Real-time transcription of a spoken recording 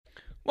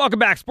Welcome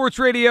back. Sports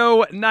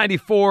Radio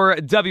 94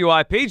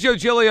 WIP. Joe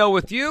Giglio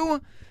with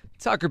you.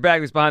 Tucker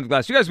Bagley's behind the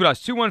glass. You guys with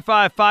us,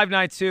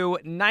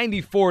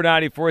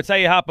 215-592-9494. It's how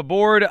you hop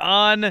aboard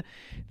on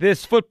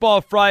this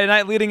football Friday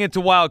night leading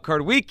into Wild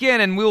Card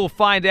Weekend, and we will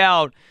find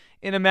out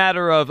in a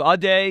matter of a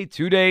day,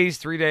 2 days,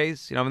 3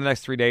 days, in the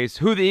next 3 days,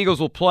 who the Eagles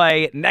will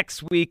play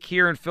next week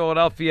here in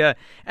Philadelphia.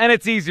 And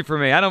it's easy for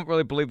me. I don't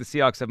really believe the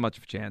Seahawks have much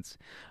of a chance.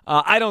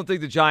 I don't think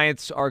the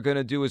Giants are going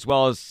to do as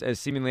well as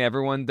seemingly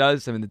everyone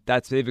does. I mean,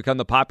 they've become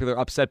the popular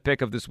upset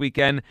pick of this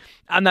weekend.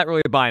 I'm not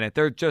really buying it.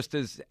 They're just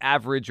as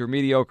average or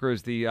mediocre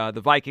as the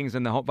Vikings,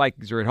 and the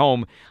Vikings are at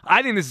home.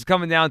 I think this is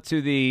coming down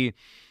to the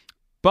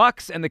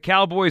Bucks and the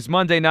Cowboys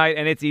Monday night,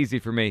 and it's easy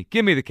for me.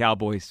 Give me the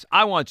Cowboys.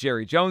 I want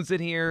Jerry Jones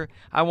in here.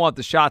 I want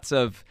the shots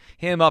of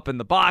him up in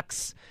the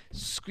box,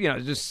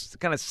 just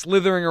kind of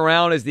slithering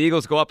around as the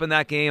Eagles go up in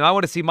that game. I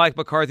want to see Mike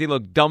McCarthy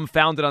look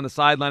dumbfounded on the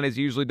sideline as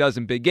he usually does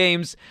in big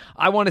games.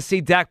 I want to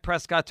see Dak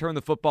Prescott turn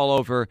the football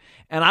over,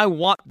 and I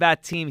want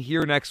that team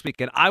here next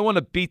weekend. I want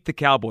to beat the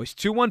Cowboys.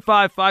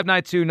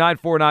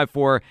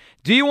 215-592-9494.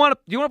 Do you want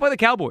to play the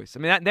Cowboys? I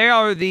mean, they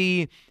are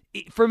the,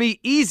 for me,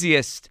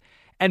 easiest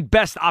and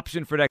best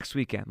option for next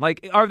weekend.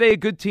 Like, are they a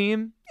good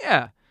team?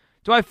 Yeah.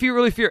 Do I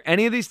really fear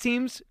any of these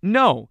teams?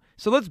 No.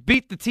 So let's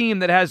beat the team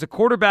that has a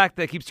quarterback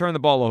that keeps turning the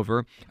ball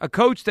over, a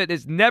coach that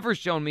has never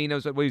shown me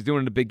knows what he's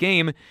doing in a big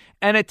game,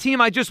 and a team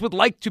I just would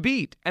like to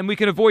beat. And we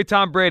can avoid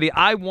Tom Brady.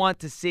 I want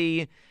to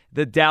see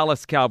the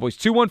Dallas Cowboys.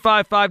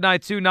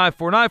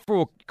 215-592-9494.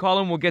 We'll call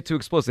in. We'll get to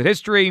explosive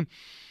history.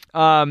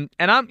 And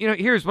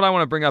here's what I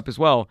want to bring up as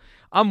well.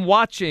 I'm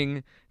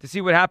watching to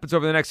see what happens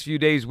over the next few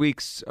days,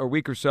 weeks, or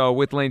week or so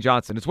with Lane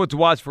Johnson. It's What to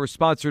Watch For,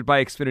 sponsored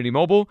by Xfinity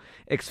Mobile.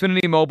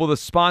 Xfinity Mobile, the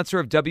sponsor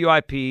of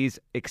WIP's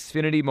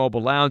Xfinity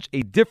Mobile Lounge,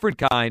 a different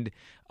kind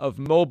of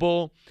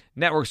mobile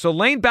network. So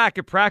Lane back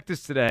at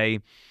practice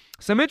today.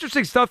 Some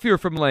interesting stuff here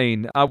from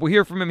Lane. We'll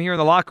hear from him here in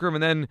the locker room,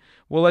 and then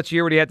we'll let you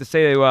hear what he had to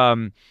say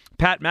to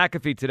Pat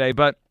McAfee today.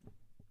 But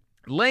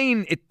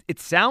Lane, it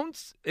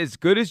sounds as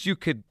good as you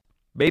could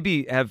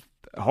maybe have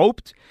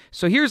hoped.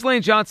 So here's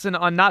Lane Johnson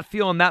on not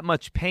feeling that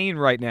much pain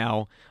right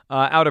now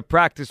out of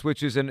practice,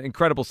 which is an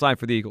incredible sign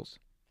for the Eagles.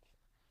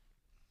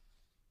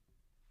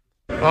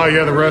 Oh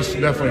yeah, the rest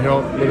definitely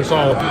helped, but it's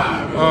all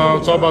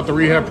about the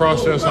rehab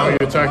process, how you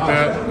attack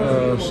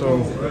that.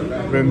 So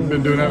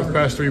been doing that for the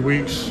past 3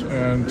 weeks,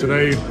 and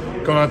today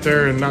going out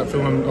there and not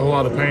feeling a whole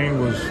lot of pain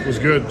was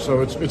good.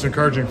 So it's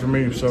encouraging for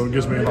me. So it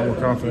gives me a lot more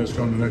confidence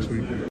going to next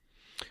week.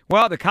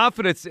 Well, the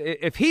confidence,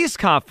 if he's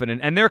confident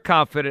and they're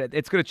confident,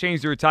 it's going to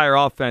change the entire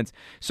offense.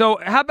 So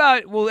how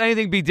about, will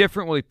anything be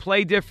different? Will he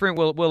play different?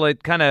 Will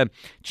it kind of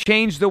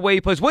change the way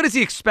he plays? What does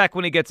he expect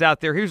when he gets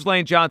out there? Here's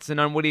Lane Johnson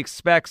on what he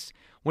expects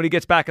when he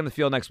gets back in the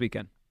field next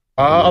weekend.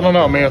 I don't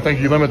know, man. I think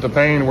you limit the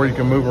pain where you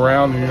can move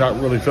around and you're not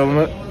really feeling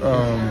it.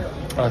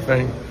 I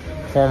think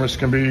performance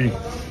can be,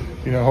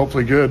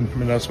 hopefully good. I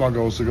mean, that's my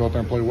goal, is to go out there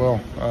and play well.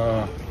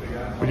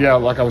 But yeah,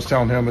 like I was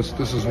telling him,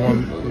 this is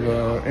one of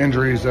the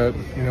injuries that,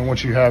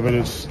 once you have it,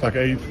 it's like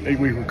an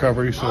eight-week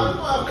recovery, so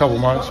a couple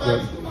months.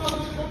 But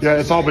yeah,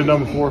 it's all been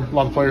done before. A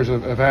lot of players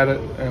have had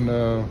it and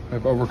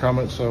have overcome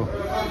it. So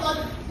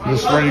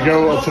just ready to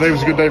go. Today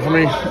was a good day for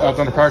me out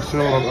on the practice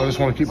field. I just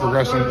want to keep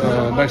progressing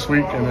next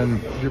week and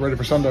then get ready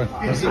for Sunday.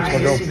 That's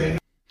my goal.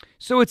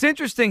 So it's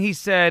interesting, he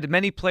said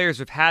many players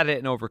have had it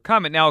and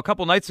overcome it. Now, a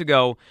couple nights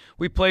ago,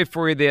 we played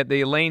for you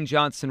the Lane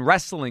Johnson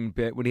wrestling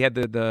bit when he had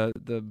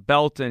the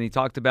belt, and he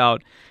talked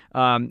about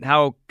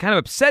how kind of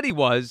upset he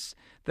was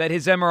that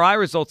his MRI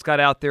results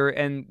got out there,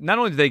 and not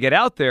only did they get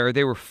out there,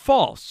 they were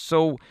false.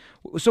 So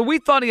we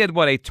thought he had,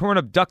 a torn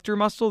abductor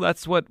muscle?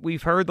 That's what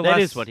we've heard That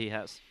is what he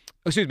has.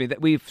 Excuse me.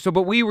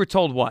 But we were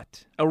told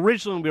what?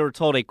 Originally, we were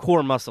told a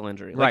core muscle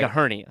injury, like a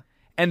hernia.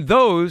 And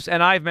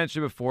I've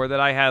mentioned before that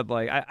I had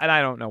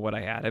I don't know what I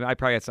had. I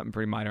probably had something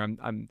pretty minor.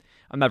 I'm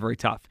not very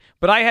tough,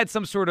 but I had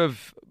some sort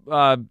of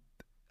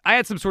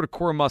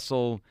core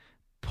muscle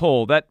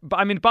pull that,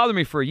 it bothered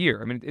me for a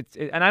year. I mean,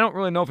 and I don't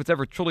really know if it's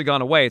ever truly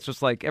gone away. It's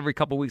just like every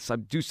couple of weeks I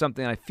do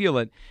something and I feel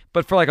it.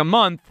 But for like a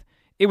month,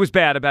 it was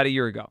bad about a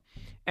year ago.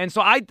 And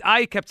so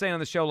I kept saying on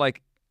the show,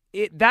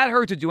 that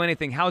hurt to do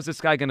anything. How is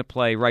this guy going to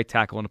play right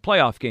tackle in a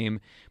playoff game?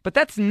 But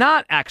that's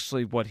not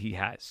actually what he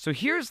has. So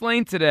here's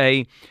Lane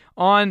today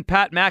on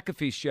Pat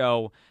McAfee's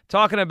show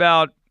talking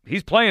about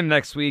he's playing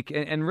next week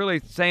and really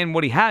saying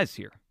what he has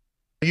here.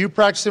 Are you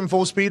practicing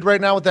full speed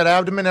right now with that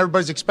abdomen?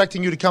 Everybody's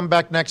expecting you to come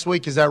back next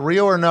week. Is that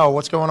real or no?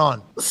 What's going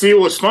on? See,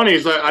 what's funny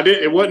is that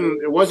it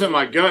wasn't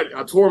my gut.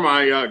 I tore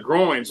my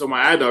groin, so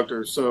my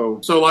adductor. So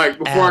before I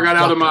got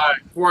out of my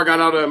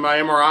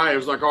MRI, it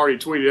was already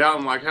tweeted out.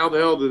 I'm like, how the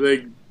hell did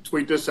they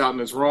tweet this out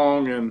and it's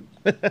wrong?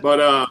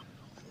 But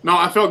no,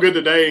 I felt good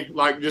today.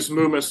 Just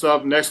movement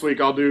stuff. Next week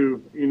I'll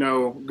do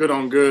good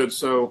on good.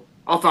 So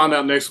I'll find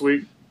out next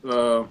week.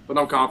 but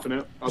I'm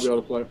confident I'll be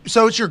able to play.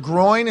 So it's your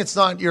groin. It's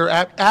not your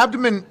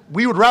abdomen.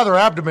 We would rather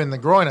abdomen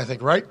than groin, I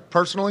think, right?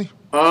 Personally.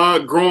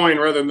 Groin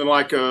rather than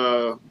like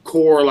a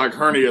core, like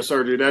hernia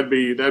surgery.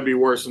 That'd be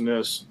worse than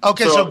this.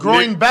 Okay, so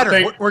groin Nick,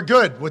 better. We're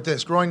good with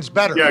this. Groin's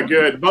better. Yeah,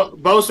 good.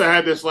 Bosa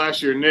had this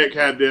last year. Nick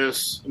had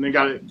this, and they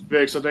got it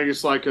fixed. I think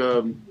it's like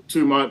a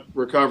 2-month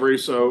recovery.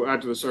 So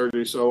after the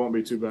surgery, so it won't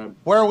be too bad.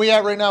 Where are we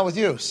at right now with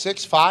you?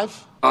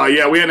 6'5"?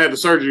 Yeah, we hadn't had the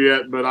surgery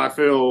yet, but I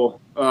feel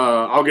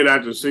I'll get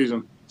after the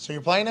season. So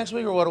you're playing next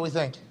week, or what do we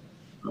think?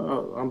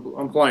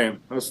 I'm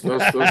playing. Let's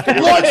Let's go!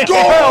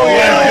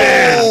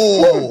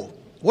 Oh,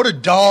 what a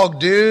dog,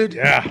 dude.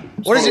 Yeah.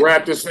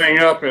 Wrap this thing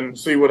up and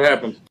see what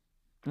happens.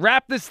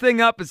 Wrap this thing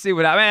up and see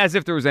what happens. As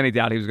if there was any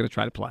doubt he was going to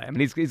try to play. I mean,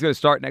 he's going to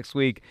start next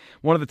week.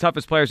 One of the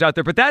toughest players out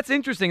there. But that's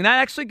interesting. That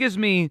actually gives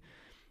me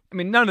 – I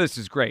mean, none of this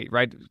is great,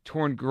 right?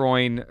 Torn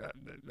groin,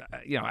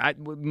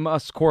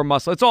 core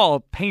muscle. It's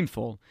all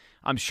painful,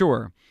 I'm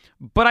sure.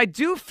 But I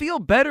do feel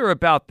better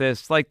about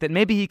this, like that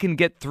maybe he can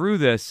get through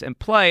this and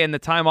play, and the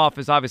time off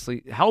has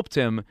obviously helped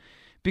him.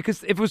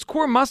 Because if it was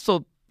core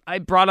muscle – I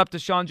brought up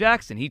Deshaun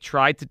Jackson. He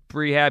tried to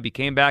rehab. He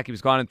came back. He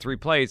was gone in 3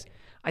 plays.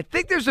 I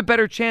think there's a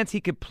better chance he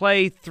could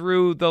play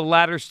through the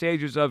latter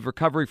stages of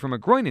recovery from a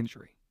groin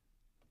injury.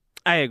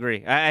 I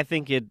agree. I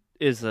think it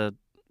is a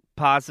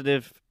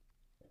positive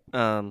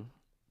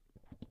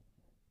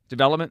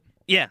development.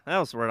 Yeah, that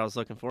was the word I was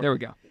looking for. There we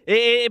go.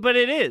 But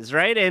it is,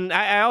 right? And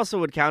I also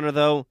would counter,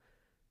 though,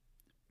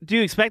 do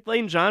you expect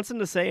Lane Johnson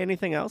to say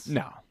anything else?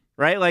 No.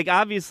 Right? Like,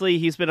 obviously,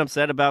 he's been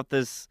upset about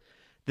this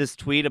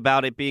tweet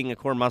about it being a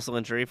core muscle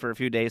injury for a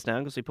few days now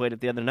because we played it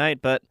the other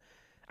night. But,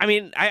 I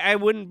mean, I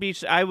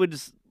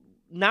was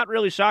not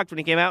really shocked when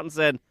he came out and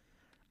said,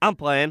 I'm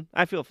playing.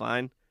 I feel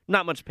fine.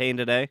 Not much pain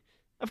today.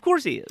 Of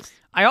course he is.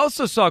 I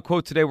also saw a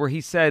quote today where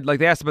he said, like,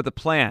 they asked about the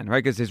plan,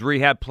 right? Because his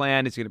rehab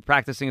plan is going to be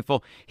practicing in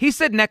full. He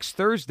said next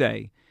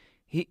Thursday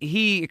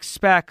he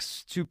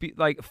expects to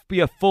be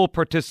a full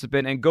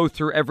participant and go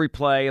through every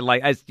play,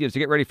 like, as to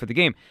get ready for the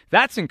game.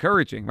 That's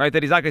encouraging, right?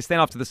 That he's not going to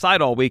stand off to the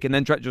side all week and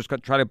then try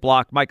to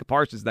block Micah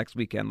Parsons next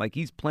weekend. Like,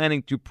 he's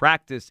planning to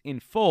practice in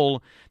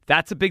full.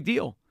 That's a big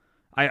deal.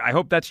 I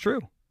hope that's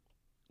true.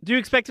 Do you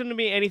expect him to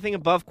be anything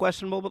above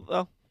questionable,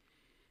 though?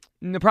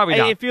 No, probably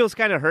not. It feels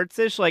kind of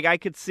Hurts-ish. Like, I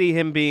could see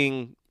him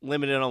being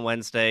limited on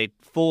Wednesday,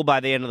 full by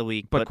the end of the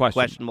week, but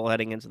questionable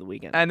heading into the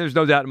weekend. And there's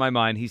no doubt in my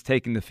mind he's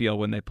taking the field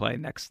when they play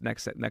next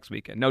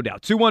weekend. No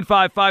doubt.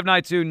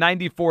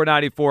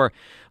 215-592-9494.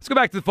 Let's go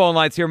back to the phone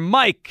lines here.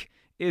 Mike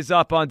is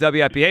up on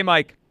WIP. Hey,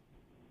 Mike.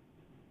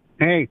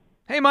 Hey.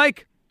 Hey,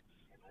 Mike.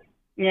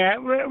 Yeah,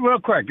 real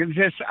quick. It's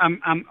just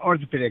I'm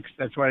orthopedics.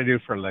 That's what I do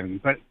for a living.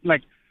 But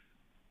like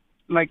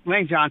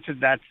Lane Johnson,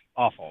 that's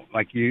awful.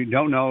 Like, you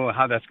don't know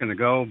how that's going to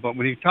go. But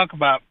when you talk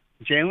about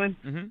Jalen,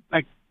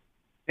 like,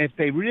 if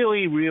they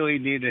really, really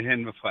needed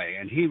him to play,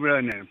 and he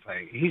really needed to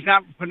play, he's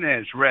not putting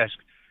it at risk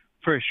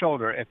for his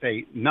shoulder if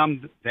they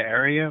numbed the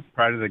area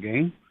prior to the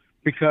game,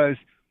 because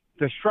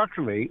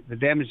structurally, the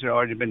damage had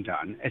already been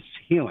done. It's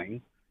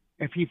healing.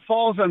 If he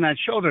falls on that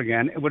shoulder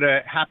again, it would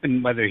have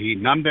happened whether he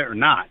numbed it or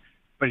not.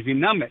 But if you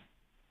numb it,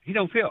 he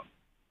don't feel it.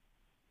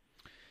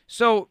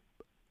 So,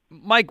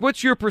 Mike,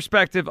 what's your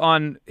perspective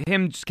on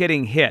him just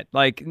getting hit?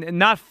 Like,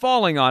 not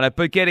falling on it,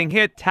 but getting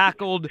hit,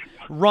 tackled,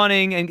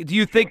 running. And do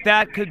you think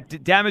that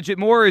could damage it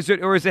more? Or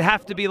does it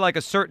have to be like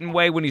a certain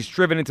way when he's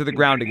driven into the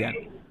ground again?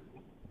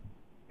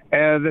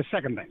 The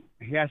second thing.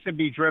 He has to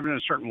be driven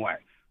a certain way.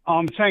 All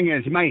I'm saying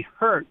is it might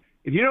hurt.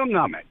 If you don't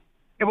numb it,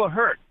 it will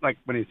hurt. Like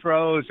when he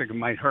throws, it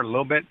might hurt a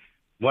little bit.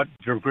 What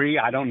degree?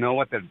 I don't know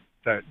what the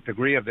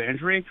degree of the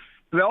injury.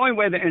 The only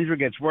way the injury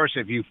gets worse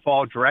if you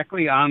fall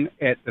directly on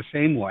it the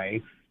same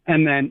way,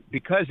 and then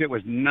because it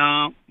was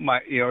numb,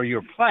 or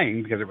you're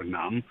playing because it was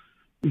numb,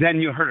 then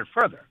you hurt it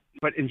further.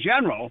 But in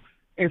general,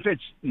 if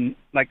it's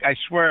like, I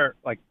swear,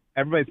 like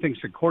everybody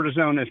thinks that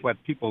cortisone is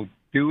what people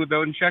do with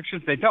those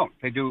injections. They don't.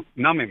 They do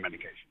numbing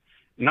medication.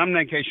 Numbing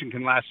medication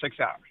can last 6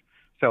 hours.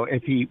 So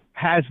if he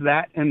has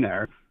that in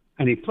there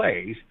and he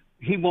plays,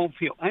 he won't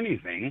feel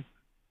anything,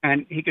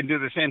 and he can do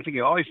the same thing he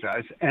always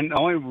does. And the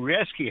only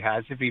risk he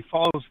has if he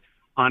falls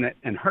on it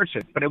and hurts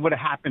it, but it would have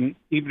happened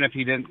even if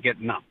he didn't get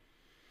numb.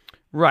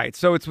 Right.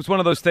 So it's one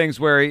of those things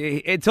where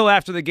until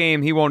after the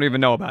game he won't even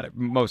know about it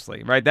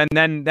mostly, right? Then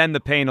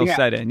the pain will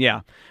set in.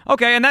 Yeah.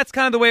 Okay, and that's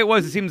kind of the way it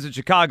was, it seems, in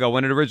Chicago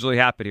when it originally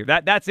happened here.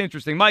 That's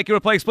interesting. Mike, you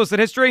want to play explicit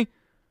history?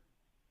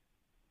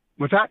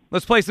 What's that?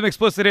 Let's play some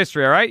explicit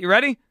history, all right? You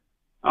ready?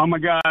 Oh my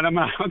God, I'm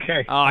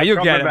okay. Oh, you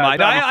get it,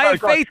 Mike. I have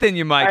faith in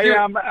you, Mike.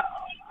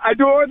 I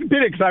do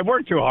orthopedics. I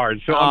work too hard,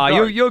 so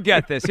you'll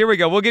get this. Here we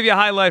go. We'll give you a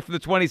highlight from the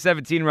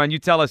 2017 run. You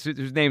tell us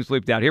whose name's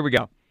looped out. Here we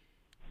go.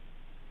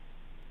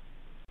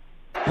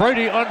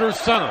 Brady under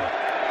center.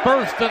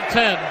 1st and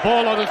 10.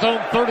 Ball on his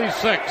own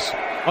 36.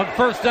 On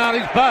first down,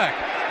 he's back.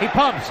 He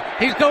pumps.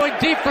 He's going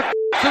deep for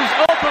who's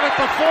open at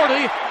the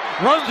 40.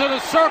 Runs in a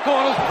circle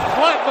and is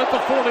flattened at the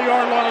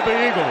 40-yard line of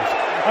the Eagles.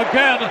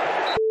 Again,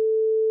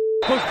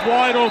 was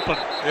wide open.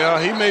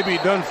 Yeah, he may be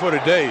done for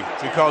today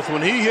because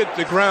when he hit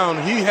the ground,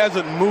 he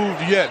hasn't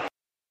moved yet.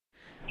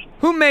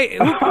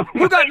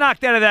 Who got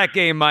knocked out of that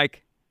game,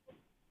 Mike?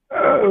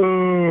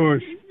 Oh,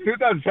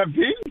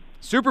 2017?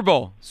 Super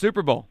Bowl.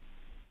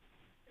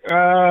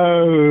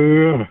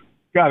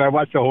 God, I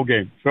watched the whole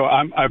game, so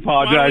I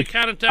apologize. Finally,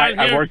 count it down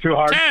I here. worked too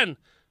hard. 10,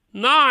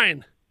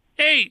 9,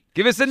 8.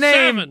 Give us a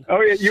name. 7,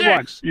 Oh, yeah, you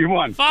won. 6, You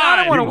won. 5. I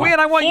don't want to win.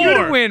 I want you to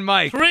 4, win,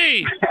 Mike.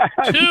 3,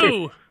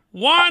 2,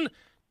 1.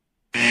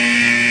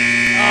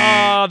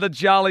 Oh, the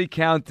jolly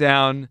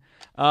countdown.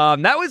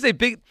 That was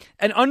an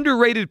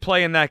underrated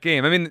play in that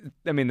game. I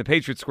mean, the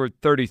Patriots scored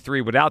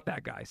 33 without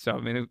that guy. So, I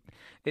mean,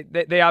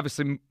 they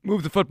obviously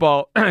moved the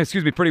football,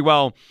 pretty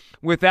well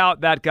without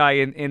that guy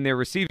in their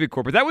receiving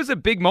corps. But that was a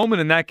big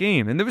moment in that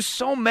game, and there was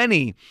so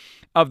many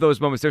of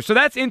those moments there. So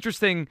that's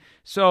interesting.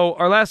 So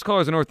our last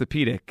caller is an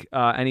orthopedic,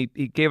 and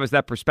he gave us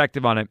that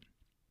perspective on it.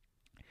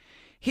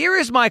 Here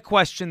is my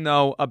question,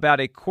 though, about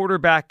a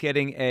quarterback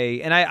getting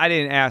and I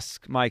didn't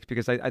ask Mike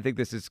because I think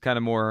this is kind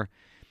of more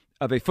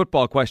of a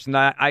football question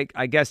that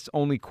I guess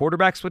only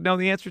quarterbacks would know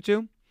the answer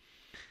to.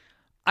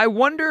 I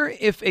wonder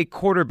if a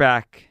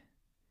quarterback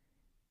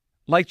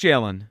like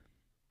Jalen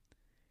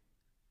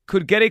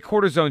could get a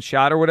cortisone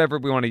shot or whatever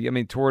we want to. I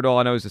mean, Toradol,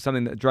 I know is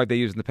something a drug they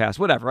used in the past,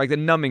 whatever, like the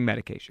numbing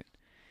medication.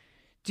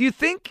 Do you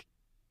think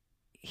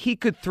he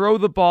could throw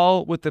the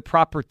ball with the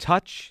proper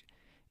touch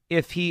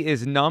if he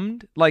is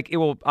numbed? Like, it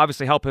will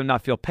obviously help him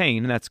not feel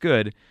pain, and that's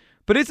good.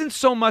 But isn't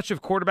so much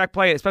of quarterback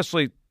play,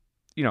 especially,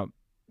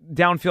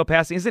 downfield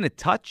passing, isn't it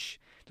touch?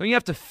 Don't you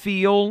have to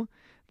feel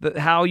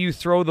how you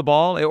throw the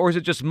ball, or is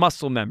it just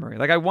muscle memory?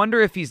 Like, I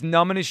wonder if he's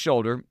numb in his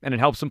shoulder and it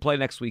helps him play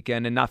next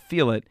weekend and not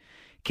feel it.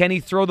 Can he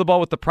throw the ball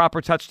with the proper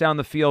touch down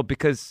the field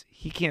because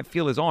he can't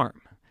feel his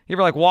arm? You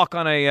ever walk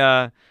on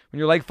when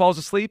your leg falls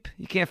asleep?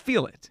 You can't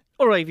feel it.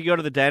 Or if you go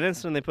to the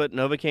dentist and they put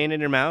Novocaine in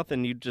your mouth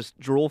and you just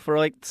drool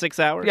for 6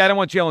 hours. Yeah, I don't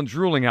want Jalen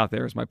drooling out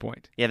there is my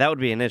point. Yeah, that would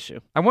be an issue.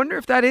 I wonder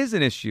if that is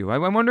an issue. I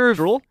wonder if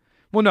drool?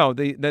 Well, no,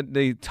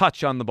 the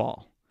touch on the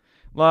ball.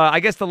 I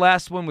guess the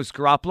last one was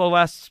Garoppolo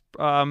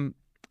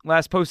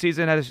last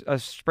postseason had a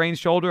sprained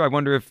shoulder. I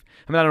wonder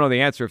I don't know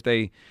the answer if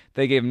they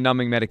gave him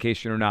numbing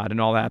medication or not and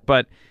all that.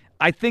 But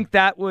I think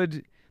that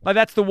would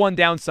that's the one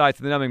downside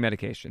to the numbing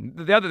medication.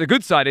 The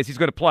good side is he's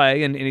going to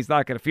play and he's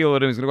not going to feel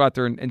it and he's going to go out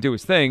there and do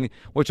his thing,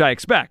 which I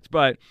expect.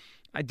 But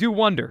I do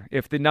wonder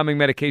if the numbing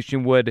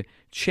medication would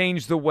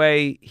change the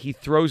way he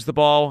throws the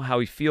ball, how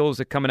he feels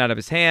it coming out of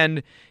his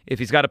hand. If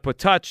he's got to put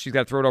touch, he's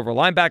got to throw it over a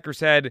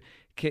linebacker's head.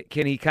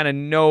 Can he kind of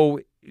know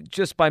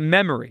just by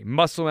memory,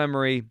 muscle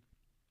memory,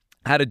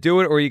 how to do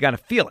it, or you got to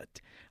feel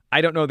it?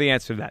 I don't know the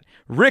answer to that.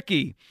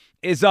 Ricky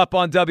is up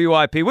on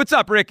WIP. What's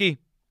up, Ricky?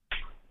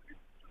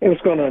 Hey,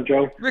 what's going on,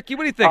 Joe? Ricky,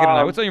 what are you thinking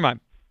tonight? What's on your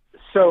mind?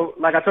 So,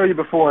 like I told you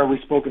before,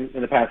 we've spoken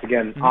in the past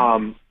again.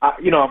 I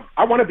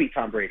want to beat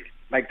Tom Brady.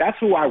 That's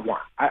who I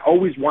want. I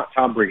always want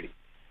Tom Brady.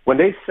 When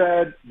they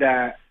said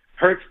that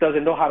Hurts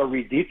doesn't know how to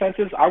read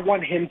defenses, I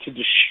want him to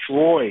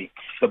destroy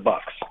the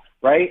Bucs.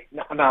 Right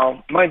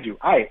now, mind you,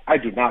 I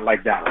do not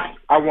like Dallas.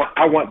 I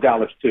want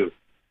Dallas too.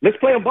 Let's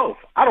play them both.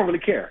 I don't really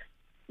care.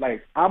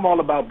 I'm all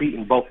about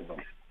beating both of them.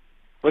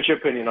 What's your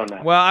opinion on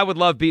that? Well, I would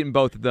love beating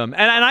both of them.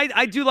 And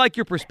I do like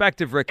your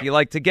perspective, Ricky,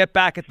 to get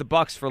back at the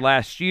Bucs for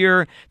last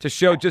year, to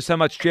show just how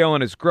much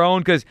Jalen has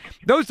grown. Because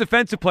those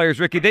defensive players,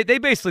 Ricky, they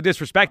basically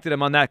disrespected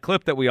him on that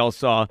clip that we all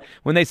saw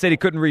when they said he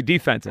couldn't read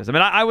defenses. I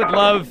mean, I would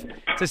love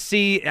to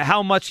see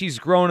how much he's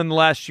grown in the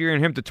last year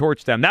and him to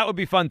torch them. That would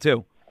be fun,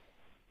 too.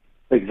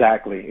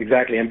 Exactly.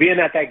 And being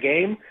at that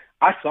game,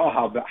 I saw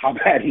how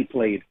bad he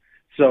played.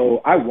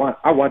 So I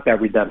want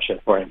that redemption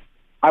for him.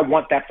 I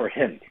want that for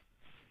him.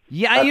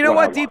 Yeah, That's you know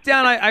what? I Deep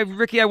down,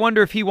 Ricky, I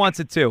wonder if he wants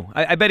it too.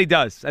 I bet he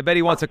does. I bet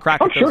he wants a crack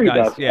at those sure guys.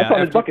 He does. Yeah, that's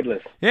on his bucket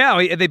list. Yeah,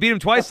 they beat him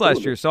twice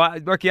last year. So,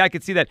 Ricky, I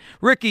could see that.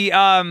 Ricky,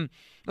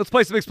 let's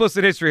play some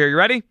explicit history here. You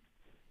ready?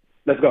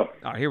 Let's go.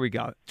 All right, here we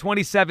go.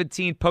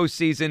 2017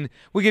 postseason.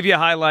 We'll give you a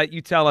highlight.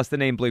 You tell us the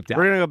name bleeped out.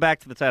 We're going to go back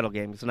to the title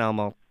game, so now I'm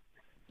all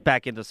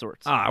back into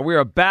sorts. We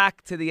are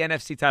back to the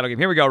NFC title game.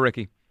 Here we go,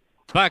 Ricky.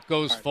 Back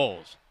goes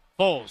Foles.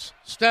 Foles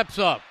steps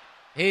up.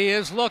 He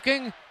is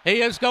looking.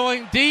 He is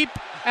going deep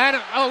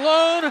and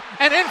alone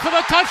and in for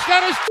the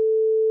touchdown.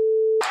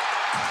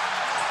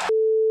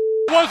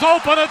 Was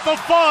open at the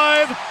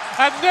 5,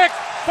 and Nick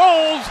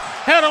Foles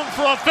hit him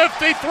for a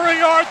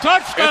 53-yard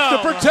touchdown.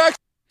 It's the protection.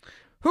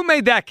 Who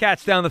made that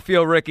catch down the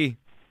field, Ricky?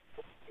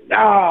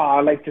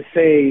 I like to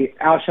say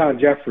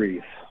Alshon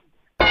Jeffries.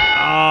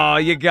 Oh,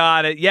 you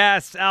got it.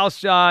 Yes,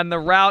 Alshon, the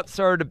route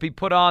started to be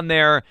put on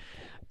there.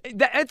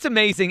 It's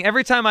amazing.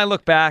 Every time I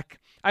look back,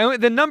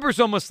 the numbers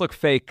almost look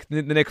fake,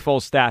 the Nick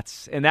Foles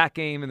stats in that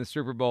game in the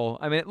Super Bowl.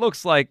 I mean, it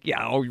looks like, Nick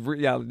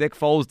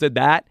Foles did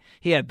that.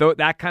 He had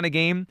that kind of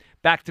game,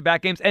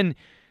 back-to-back games. And,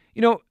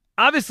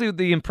 obviously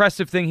the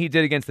impressive thing he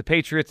did against the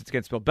Patriots, it's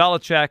against Bill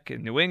Belichick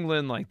in New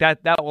England,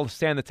 that will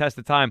stand the test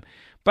of time.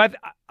 But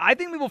I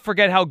think people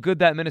forget how good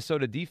that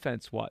Minnesota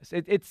defense was.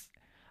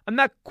 I'm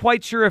not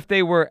quite sure if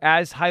they were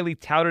as highly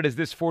touted as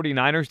this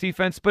 49ers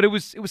defense, but it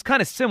was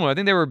kind of similar. I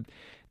think they were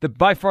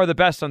by far the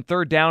best on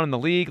third down in the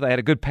league. They had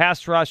a good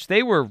pass rush.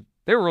 They were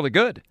really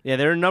good. Yeah,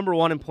 they're number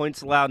one in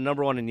points allowed,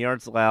 number one in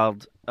yards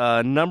allowed.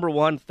 number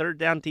one third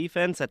down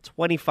defense at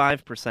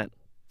 25%.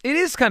 It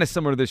is kind of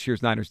similar to this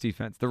year's Niners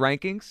defense. The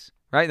rankings,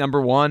 right?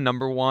 Number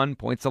one,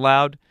 points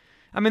allowed.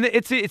 I mean,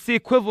 it's the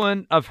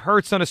equivalent of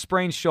Hurts on a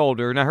sprained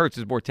shoulder. Now, Hurts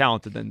is more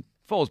talented than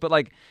Foles, but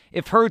like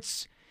if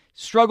Hurts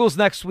struggles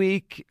next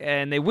week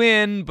and they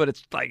win, but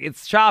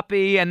it's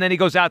choppy, and then he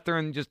goes out there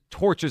and just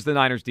torches the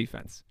Niners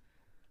defense.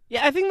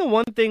 Yeah, I think the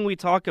one thing we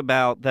talk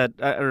about that,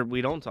 or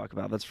we don't talk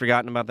about, that's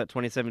forgotten about that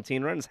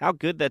 2017 run is how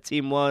good that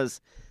team was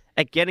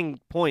at getting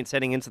points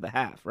heading into the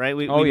half, right?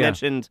 We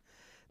mentioned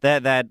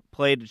that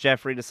played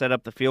Jeffrey to set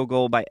up the field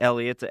goal by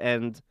Elliott to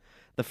end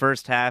the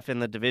first half in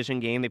the division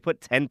game. They put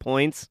 10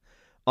 points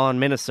on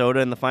Minnesota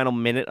in the final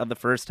minute of the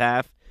first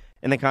half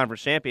in the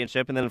conference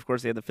championship, and then, of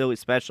course, they had the Philly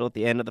special at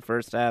the end of the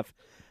first half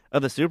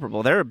of the Super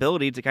Bowl. Their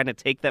ability to kind of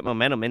take that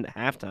momentum into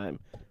halftime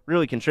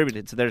really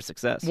contributed to their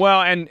success.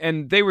 Well,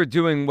 and they were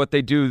doing what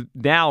they do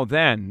now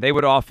then. They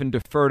would often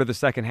defer to the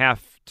second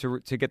half to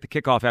get the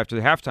kickoff after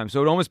the halftime. So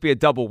it would almost be a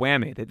double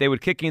whammy. That they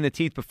would kick you in the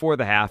teeth before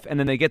the half, and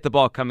then they get the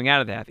ball coming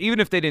out of the half. Even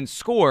if they didn't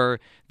score,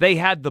 they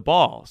had the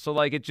ball. So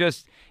like it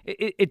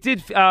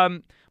did.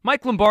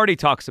 Mike Lombardi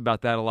talks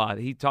about that a lot.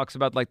 He talks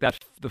about like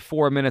the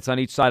 4 minutes on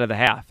each side of the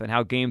half and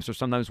how games are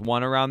sometimes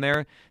won around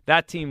there.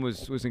 That team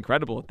was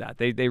incredible at that.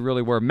 They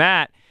really were.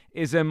 Matt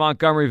is in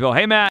Montgomeryville.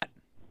 Hey, Matt.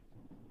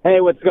 Hey,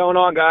 what's going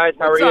on, guys?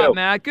 How are you? What's up,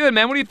 Matt? Good,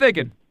 man. What are you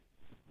thinking?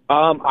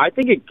 I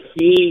think a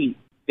key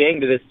thing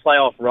to this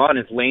playoff run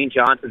is Lane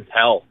Johnson's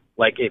health.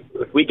 Like if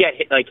we get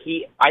hit,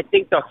 I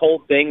think the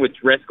whole thing with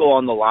Driscoll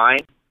on the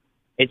line,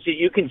 it's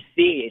you can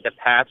see the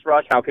pass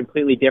rush how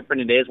completely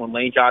different it is when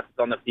Lane Johnson's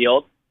on the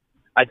field.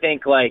 I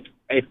think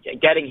if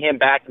getting him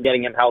back and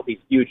getting him healthy is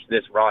huge to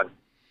this run.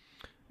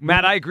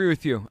 Matt, I agree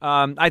with you.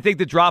 I think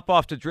the drop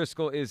off to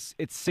Driscoll it's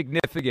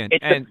significant.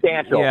 It's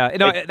substantial. Yeah,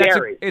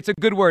 it's a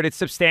good word. It's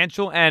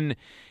substantial, and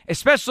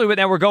especially when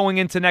we're going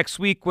into next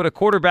week with a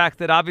quarterback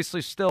that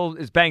obviously still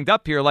is banged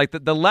up here. Like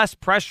the less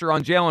pressure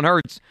on Jalen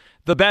Hurts,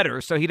 the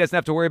better, so he doesn't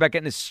have to worry about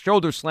getting his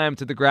shoulder slammed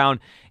to the ground.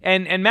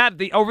 And Matt,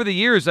 over the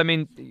years, I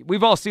mean,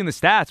 we've all seen the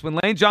stats. When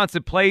Lane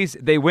Johnson plays,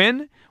 they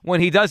win.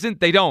 When he doesn't,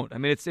 they don't. I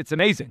mean, it's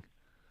amazing.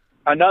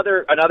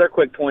 Another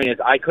quick point is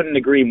I couldn't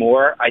agree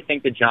more. I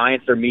think the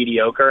Giants are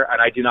mediocre,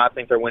 and I do not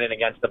think they're winning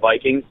against the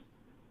Vikings.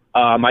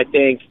 I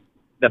think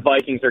the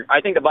Vikings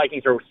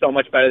are so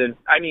much better than.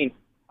 I mean,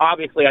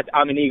 obviously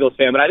I'm an Eagles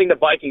fan, but I think the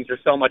Vikings are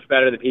so much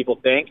better than people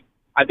think.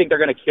 I think they're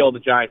going to kill the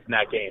Giants in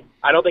that game.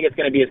 I don't think it's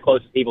going to be as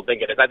close as people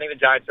think it is. I think the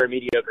Giants are a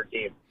mediocre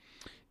team.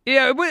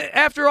 Yeah,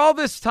 after all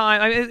this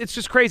time, I mean, it's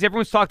just crazy.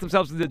 Everyone's talked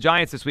themselves into the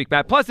Giants this week,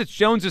 Matt. Plus, it's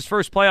Jones'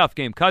 first playoff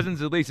game.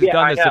 Cousins at least has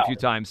done this a few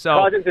times.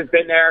 So Cousins has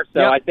been there,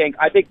 so yep. I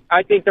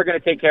think they're going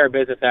to take care of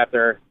business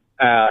after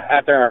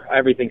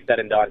everything's said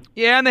and done.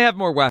 Yeah, and they have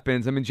more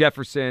weapons. I mean,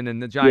 Jefferson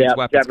and the Giants'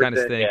 weapons kind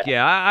of stink.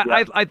 Yeah,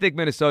 I think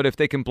Minnesota, if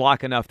they can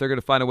block enough, they're going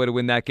to find a way to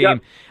win that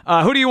game.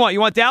 Yep. Who do you want? You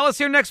want Dallas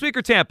here next week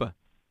or Tampa?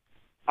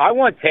 I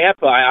want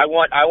Tampa. I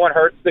want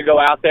Hurts to go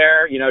out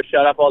there,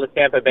 shut up all the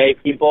Tampa Bay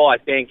people. I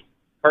think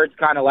Hurts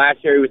kind of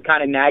last year, he was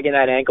kind of nagging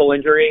that ankle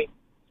injury,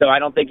 so I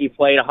don't think he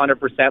played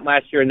 100%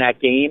 last year in that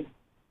game.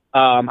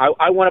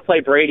 I want to play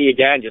Brady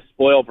again, just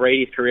spoil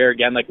Brady's career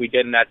again like we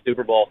did in that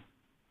Super Bowl.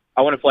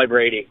 I want to play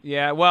Brady.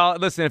 Yeah, well,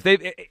 listen,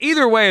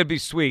 either way it'd be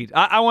sweet.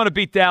 I want to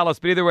beat Dallas,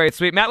 but either way it's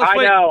sweet. Matt, let's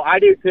play. I know, I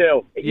do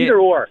too. Either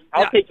or.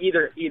 I'll take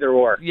either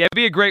or. Yeah, it'd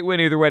be a great win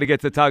either way to get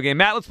to the title game.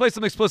 Matt, let's play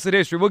some explicit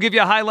history. We'll give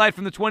you a highlight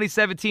from the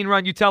 2017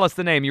 run. You tell us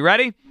the name. You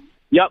ready?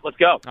 Yep, let's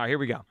go. All right, here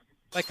we go.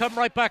 They come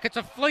right back. It's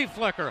a flea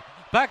flicker.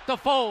 Back to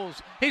Foles.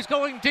 He's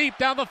going deep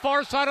down the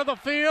far side of the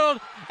field,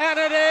 and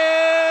it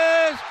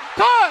is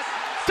caught!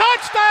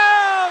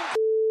 Touchdown!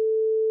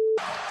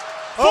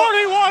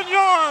 41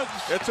 yards!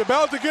 It's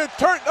about to get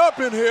turned up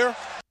in here.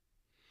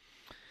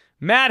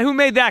 Matt, who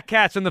made that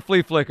catch on the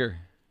flea flicker?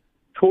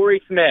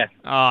 Torrey Smith.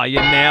 Oh,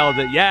 you nailed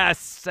it.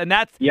 Yes. And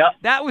that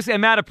was,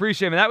 and Matt,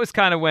 appreciate it. That was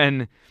kind of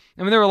when,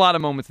 I mean, there were a lot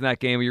of moments in that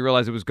game where you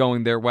realized it was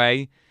going their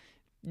way.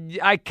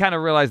 I kind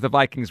of realized the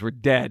Vikings were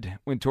dead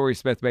when Torrey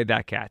Smith made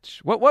that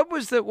catch. What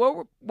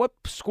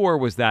score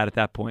was that at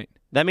that point?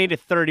 That made it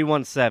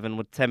 31-7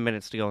 with 10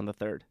 minutes to go in the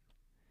third.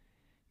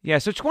 Yeah,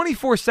 so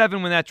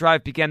 24-7 when that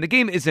drive began. The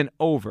game isn't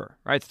over,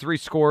 right? It's 3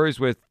 scores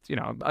with,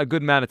 a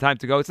good amount of time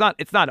to go. It's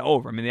not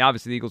over. I mean,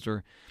 obviously the Eagles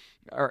are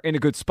in a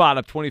good spot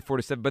up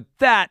 24-7, but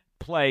that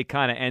play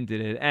kind of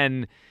ended it.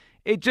 And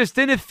it just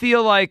didn't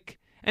feel like,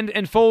 and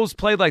Foles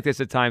played like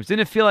this at times,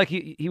 didn't feel like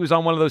he was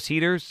on one of those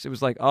heaters. It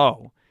was like,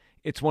 oh,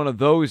 it's one of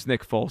those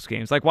Nick Foles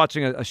games, like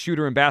watching a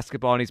shooter in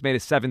basketball and he's made a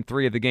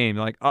 7-3 of the game.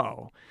 You're like,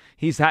 oh,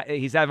 he's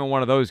having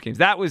one of those games.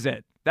 That was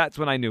it. That's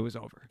when I knew it was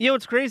over.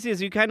 What's crazy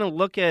is you kind of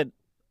look at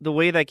the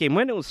way that game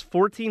went. It was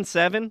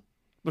 14-7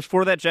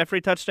 before that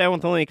Jeffrey touchdown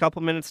with only a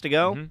couple minutes to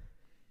go. Mm-hmm.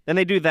 Then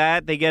they do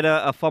that. They get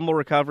a fumble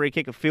recovery,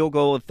 kick a field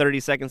goal with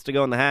 30 seconds to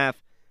go in the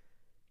half,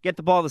 get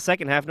the ball in the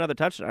second half, another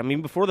touchdown. I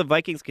mean, before the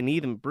Vikings can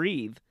even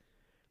breathe,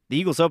 the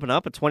Eagles open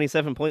up a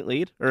 27-point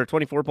lead or a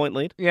 24-point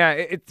lead.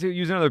 Yeah, to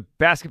use another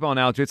basketball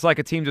analogy, it's like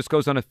a team just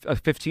goes on a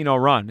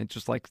 15-0 run. It's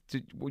just like,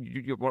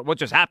 what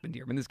just happened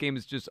here? I mean, this game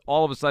is just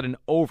all of a sudden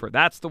over.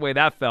 That's the way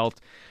that felt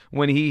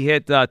when he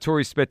hit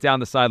Torrey Smith down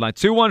the sideline.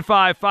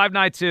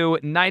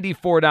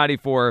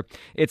 215-592-9494.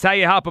 It's how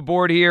you hop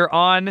aboard here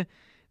on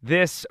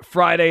this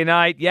Friday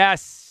night.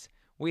 Yes,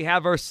 we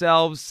have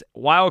ourselves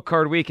Wild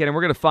Card Weekend, and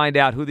we're going to find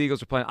out who the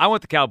Eagles are playing. I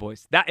want the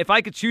Cowboys. If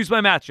I could choose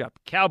my matchup,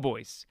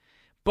 Cowboys,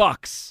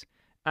 Bucks,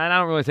 and I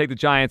don't really take the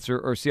Giants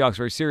or Seahawks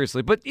very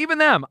seriously, but even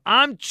them,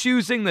 I'm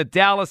choosing the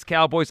Dallas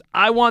Cowboys.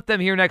 I want them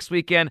here next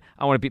weekend.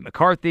 I want to beat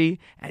McCarthy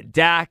and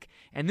Dak.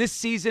 And this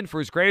season, for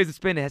as great as it's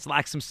been, it has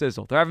lacked some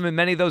sizzle. There haven't been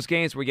many of those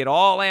games where we get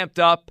all amped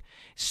up,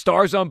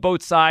 stars on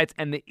both sides,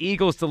 and the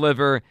Eagles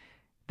deliver.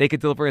 They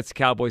could deliver against the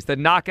Cowboys. The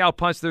knockout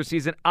punch of their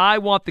season. I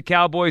want the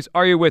Cowboys.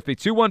 Are you with me?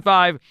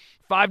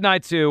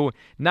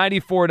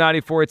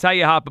 215-592-9494. It's how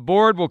you hop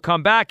aboard. We'll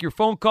come back. Your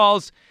phone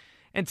calls.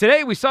 And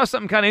today we saw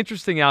something kind of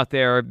interesting out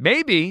there,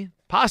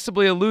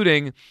 possibly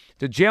alluding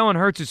to Jalen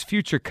Hurts'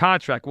 future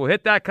contract. We'll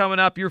hit that coming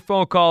up. Your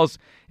phone calls,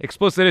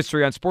 Explicit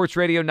History on Sports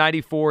Radio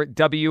 94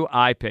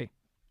 WIP.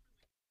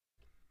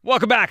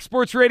 Welcome back.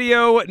 Sports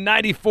Radio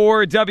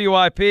 94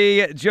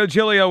 WIP. Joe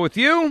Giglio with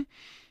you.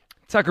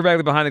 Tucker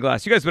Bagley behind the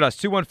glass. You guys with us.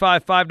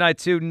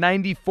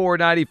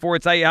 215-592-9494.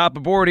 It's how you hop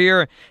aboard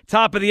here.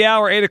 Top of the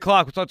hour, 8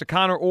 o'clock. We'll talk to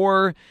Connor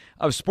Orr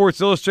of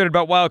Sports Illustrated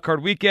about Wild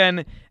Card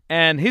Weekend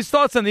and his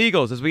thoughts on the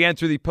Eagles as we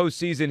enter the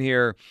postseason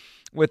here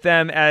with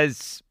them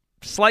as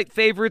slight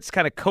favorites,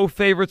 kind of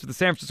co-favorites with the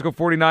San Francisco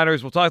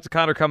 49ers. We'll talk to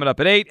Connor coming up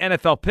at 8.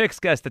 NFL picks,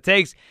 guess the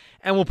takes.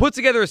 And we'll put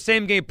together a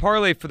same-game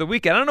parlay for the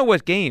weekend. I don't know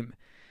what game.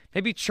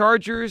 Maybe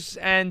Chargers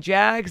and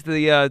Jags,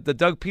 the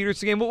Doug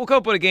Peterson game. We'll come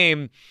up with a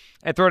game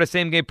and throw out a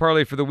same-game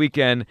parlay for the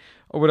weekend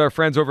with our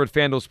friends over at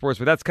FanDuel Sports.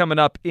 But that's coming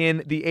up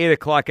in the 8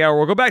 o'clock hour.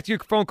 We'll go back to your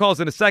phone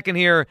calls in a second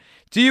here.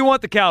 Do you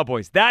want the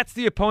Cowboys? That's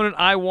the opponent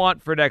I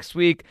want for next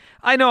week.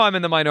 I know I'm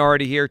in the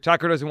minority here.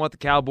 Tucker doesn't want the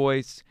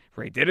Cowboys.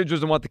 Ray Dittich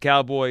doesn't want the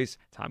Cowboys.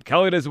 Tom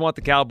Kelly doesn't want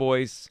the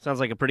Cowboys. Sounds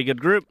like a pretty good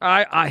group.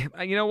 I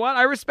you know what?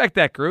 I respect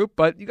that group,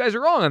 but you guys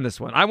are wrong on this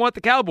one. I want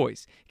the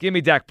Cowboys. Give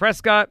me Dak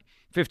Prescott.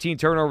 15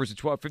 turnovers and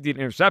 15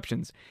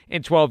 interceptions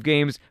in 12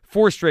 games.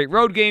 4 straight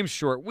road games,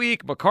 short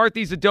week.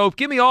 McCarthy's a dope.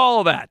 Give me all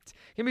of that.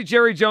 Give me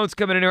Jerry Jones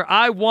coming in here.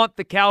 I want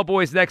the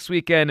Cowboys next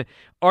weekend.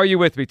 Are you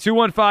with me?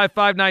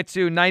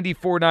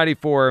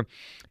 215-592-9494.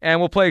 And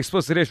we'll play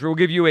Explicit History. We'll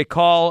give you a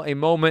call, a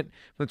moment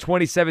from the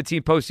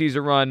 2017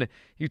 postseason run.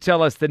 You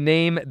tell us the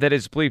name that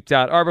is bleeped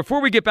out. All right,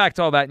 before we get back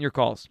to all that in your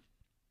calls,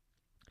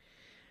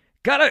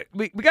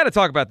 we got to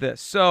talk about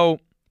this. So,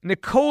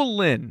 Nicole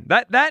Lynn,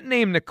 that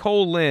name,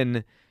 Nicole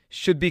Lynn,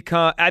 should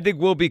become, I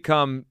think will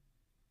become,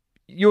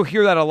 you'll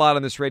hear that a lot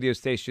on this radio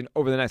station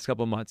over the next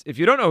couple of months. If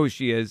you don't know who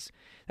she is,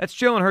 that's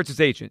Jalen Hurts'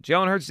 agent.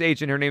 Jalen Hurts'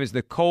 agent, her name is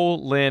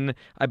Nicole Lynn.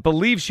 I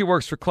believe she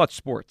works for Clutch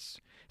Sports.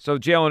 So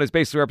Jalen is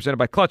basically represented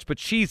by Clutch, but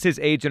she's his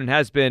agent and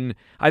has been,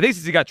 I think,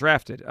 since he got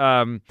drafted.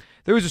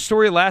 There was a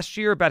story last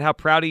year about how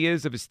proud he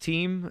is of his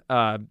team.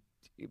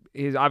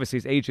 Obviously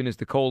his agent is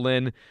Nicole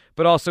Lynn,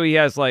 but also he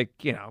has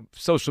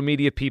social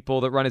media people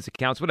that run his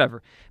accounts,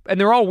 whatever. And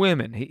they're all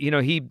women. He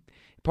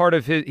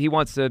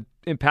wants to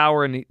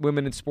empower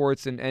women in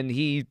sports, and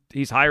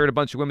he's hired a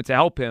bunch of women to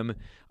help him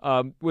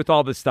with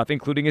all this stuff,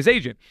 including his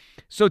agent.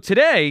 So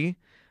today,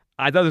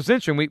 I thought it was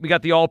interesting. We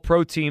got the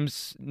All-Pro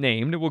teams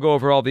named. We'll go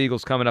over all the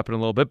Eagles coming up in a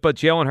little bit, but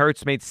Jalen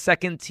Hurts made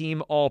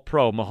second-team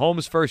All-Pro.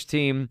 Mahomes first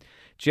team,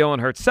 Jalen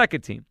Hurts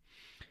second team.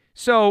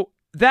 So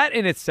that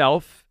in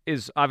itself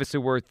is obviously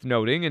worth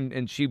noting,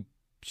 and she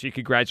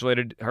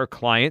congratulated her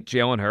client,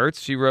 Jalen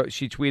Hurts. She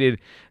tweeted,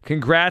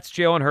 "Congrats,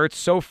 Jalen Hurts.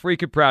 So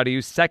freaking proud of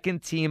you.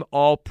 Second team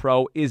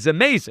All-Pro is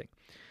amazing."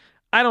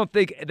 I don't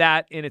think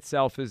that in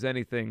itself is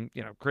anything,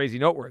 crazy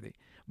noteworthy.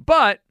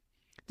 But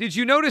did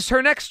you notice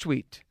her next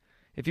tweet?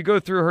 If you go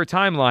through her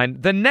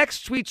timeline, the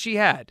next tweet she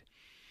had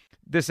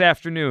this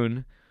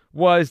afternoon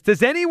was,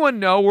 "Does anyone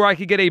know where I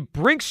could get a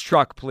Brinks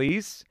truck,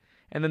 please?"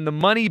 And then the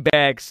money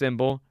bag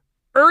symbol,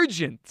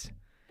 urgent.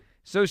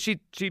 So she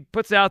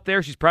puts out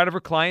there, she's proud of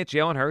her client,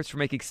 Jalen Hurts, for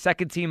making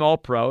second-team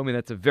All-Pro. I mean,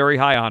 that's a very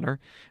high honor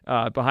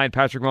behind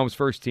Patrick Mahomes'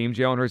 first team.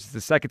 Jalen Hurts is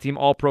the second-team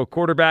All-Pro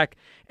quarterback.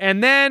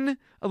 And then,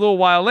 a little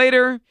while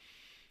later,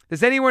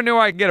 does anyone know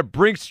I can get a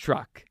Brinks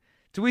truck?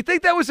 Do we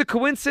think that was a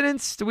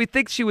coincidence? Do we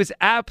think she was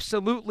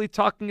absolutely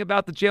talking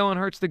about the Jalen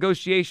Hurts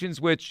negotiations,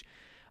 which,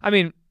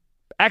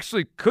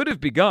 actually could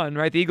have begun,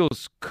 right? The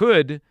Eagles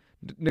could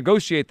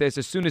negotiate this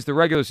as soon as the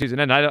regular season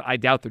ends. I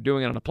doubt they're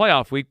doing it on a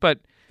playoff week, but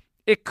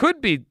it could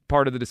be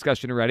part of the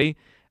discussion already.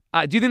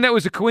 Do you think that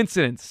was a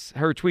coincidence,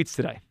 her tweets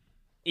today?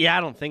 Yeah,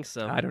 I don't think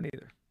so. I don't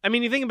either.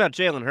 You think about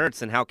Jalen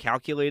Hurts and how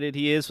calculated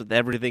he is with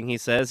everything he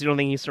says. You don't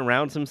think he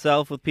surrounds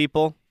himself with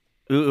people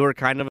who are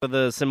kind of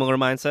the similar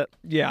mindset?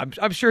 Yeah,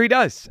 I'm sure he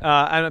does.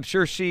 And I'm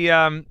sure she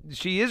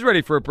is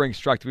ready for a Brinks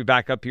truck to be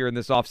back up here in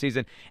this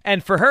offseason.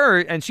 And for her,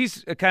 and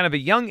she's kind of a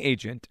young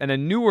agent and a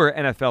newer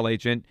NFL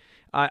agent,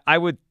 I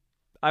would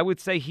I would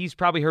say he's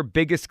probably her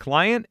biggest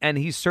client, and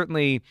he's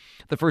certainly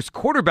the first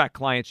quarterback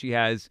client she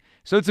has.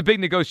 So it's a big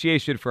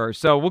negotiation for her.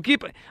 So we'll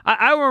keep –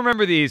 I will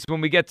remember these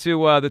when we get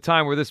to the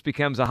time where this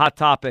becomes a hot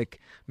topic,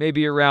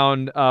 maybe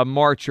around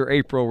March or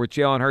April, with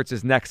Jalen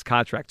Hurts' next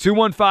contract.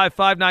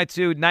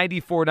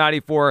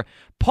 215-592-9494.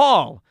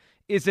 Paul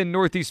is in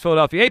Northeast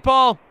Philadelphia. Hey,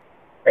 Paul.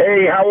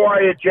 Hey, how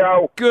are you,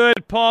 Joe?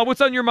 Good, Paul.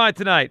 What's on your mind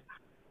tonight?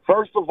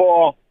 First of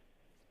all,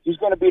 he's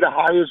going to be the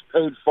highest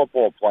paid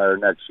football player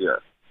next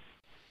year.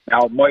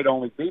 Now, it might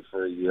only be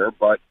for a year,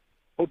 but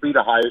he'll be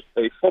the highest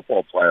paid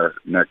football player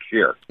next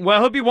year.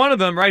 Well, he'll be one of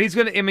them, right? He's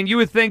going to. I mean, you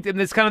would think,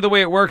 and it's kind of the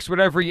way it works.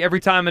 Whatever, every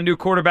time a new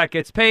quarterback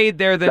gets paid,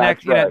 they're the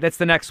next. Right. Yeah, that's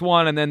the next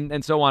one,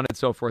 and so on and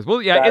so forth.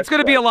 Well, yeah, it's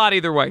going to be a lot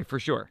either way for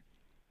sure.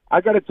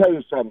 I got to tell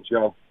you something,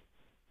 Joe.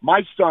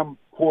 My son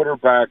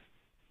quarterback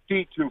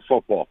D2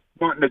 football,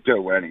 nothing to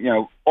do with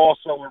it.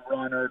 Also a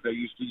runner. They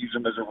used to use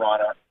him as a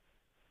runner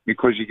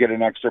because you get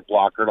an extra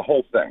blocker. The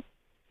whole thing.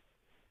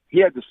 He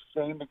had the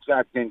same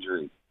exact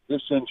injury.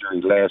 This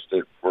injury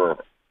lasted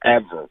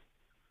forever.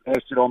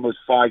 Lasted almost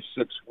 5-6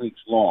 weeks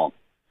long.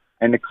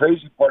 And the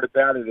crazy part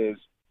about it is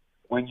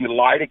when you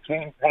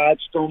lidocaine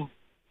patched him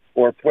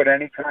or put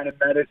any kind of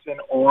medicine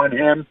on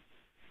him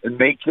and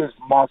make his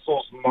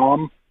muscles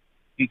numb,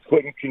 he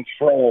couldn't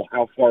control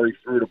how far he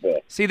threw the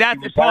ball. See,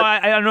 Paul,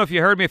 I don't know if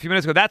you heard me a few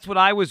minutes ago. That's what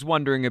I was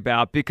wondering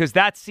about, because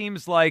that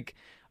seems like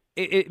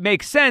it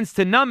makes sense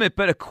to numb it,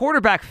 but a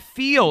quarterback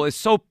feel is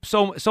so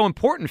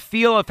important.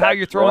 Feel of how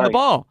you're throwing the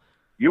ball.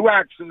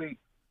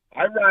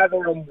 I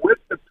rather him with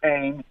the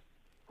pain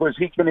because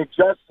he can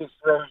adjust his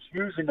throws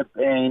using the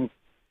pain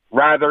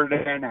rather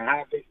than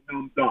have it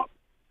numbed up.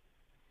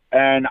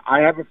 And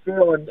I have a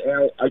feeling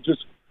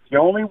the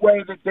only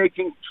way that they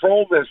can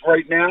control this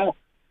right now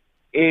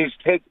is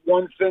take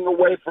one thing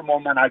away from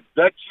him, and I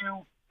bet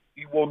you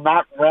he will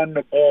not run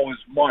the ball as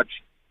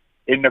much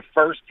in the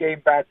first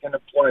game back in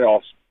the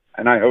playoffs,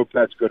 and I hope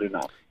that's good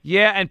enough.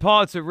 Yeah, and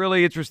Paul, it's a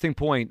really interesting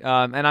point,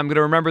 and I'm going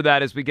to remember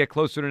that as we get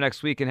closer to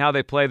next week and how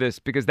they play this,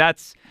 because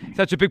that's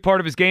such a big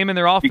part of his game and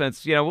their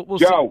offense. We'll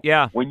Joe, see.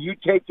 Yeah. When you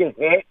take a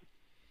hit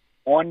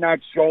on that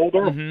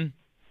shoulder,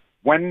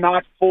 when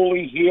not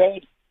fully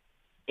healed,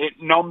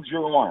 it numbs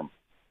your arm.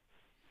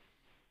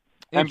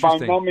 And by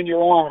numbing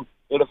your arm,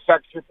 it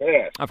affects your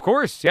pass. Of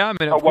course, yeah. I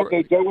mean, what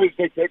they do is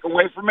they take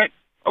away from it.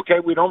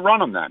 Okay, we don't run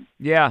them then.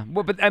 Yeah,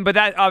 well, but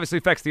that obviously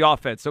affects the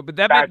offense. So, but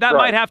that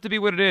might have to be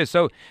what it is.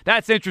 So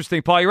that's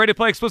interesting, Paul. You ready to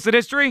play Explicit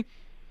History?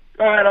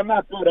 Go ahead. I'm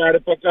not good at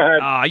it, but go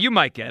ahead. You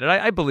might get it.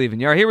 I believe in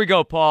you. All right, here we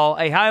go, Paul.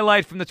 A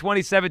highlight from the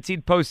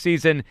 2017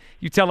 postseason.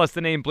 You tell us the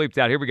name bleeped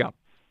out. Here we go.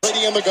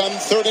 Brady in the gun,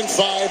 3rd and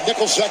 5.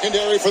 Nickel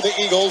secondary for the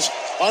Eagles.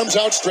 Arms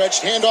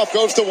outstretched. Handoff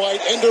goes to White.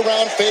 End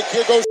around fake.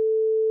 Here goes.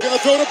 Going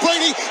to throw to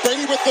Brady.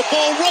 Brady with the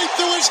ball right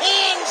through his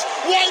hands.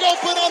 Wide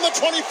open on the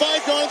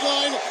 25-yard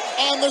line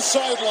on the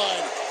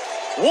sideline.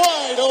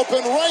 Wide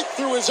open right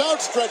through his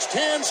outstretched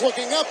hands,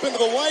 looking up into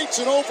the lights,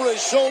 and over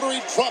his shoulder he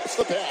drops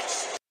the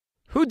pass.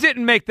 Who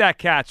didn't make that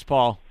catch,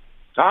 Paul?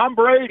 Tom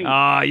Brady.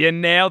 You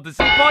nailed it.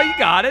 See, Paul, you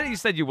got it. You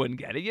said you wouldn't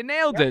get it. You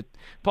nailed it.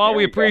 Paul,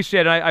 we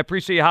appreciate it. I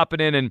appreciate you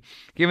hopping in and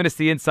giving us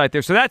the insight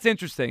there. So that's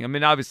interesting. I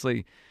mean,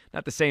 obviously,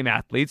 not the same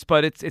athletes,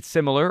 but it's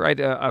similar, right?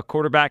 A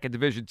quarterback in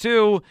Division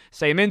II,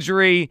 same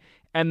injury,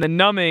 and the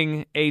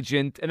numbing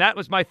agent. And that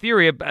was my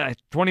theory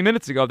 20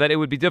 minutes ago, that it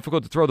would be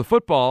difficult to throw the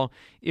football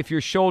if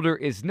your shoulder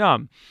is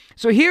numb.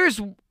 So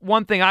here's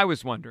one thing I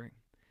was wondering.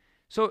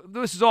 So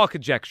this is all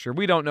conjecture.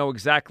 We don't know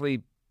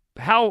exactly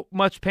how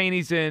much pain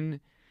he's in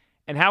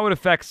and how it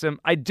affects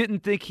him. I didn't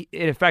think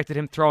it affected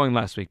him throwing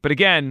last week. But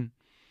again,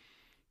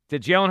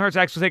 did Jalen Hurts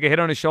actually take a hit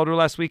on his shoulder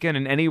last weekend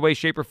in any way,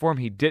 shape, or form?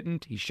 He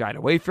didn't. He shied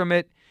away from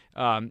it.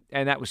 And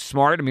that was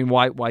smart. I mean,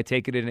 why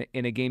take it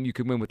in a game you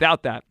could win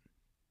without that?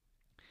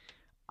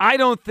 I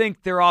don't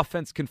think their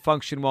offense can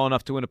function well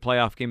enough to win a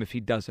playoff game if he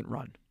doesn't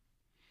run.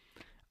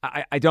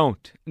 I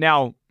don't.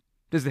 Now,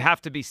 does it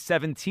have to be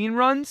 17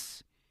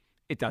 runs?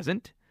 It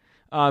doesn't.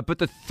 But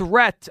the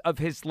threat of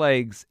his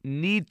legs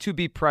need to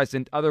be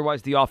present.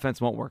 Otherwise, the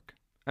offense won't work.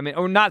 I mean,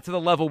 or not to the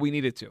level we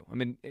need it to. I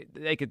mean,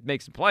 they could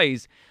make some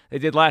plays. They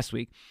did last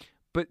week.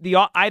 But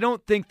I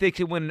don't think they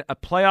can win a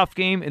playoff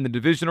game in the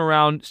divisional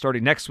round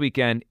starting next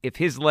weekend if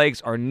his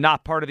legs are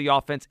not part of the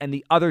offense and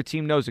the other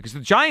team knows it. Because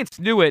the Giants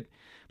knew it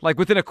like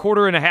within a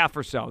quarter and a half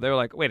or so. They were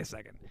like, wait a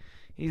second.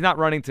 He's not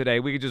running today.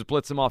 We could just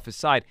blitz him off his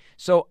side.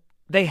 So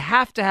they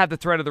have to have the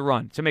threat of the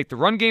run to make the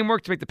run game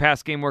work, to make the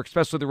pass game work,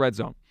 especially the red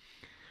zone.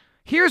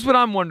 Here's what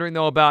I'm wondering,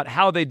 though, about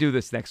how they do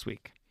this next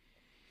week.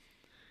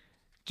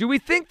 Do we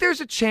think there's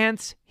a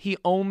chance he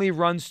only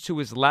runs to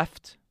his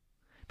left?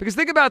 Because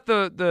think about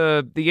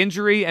the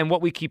injury and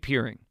what we keep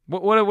hearing.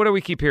 What do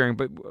we keep hearing?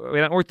 But we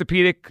had an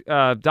orthopedic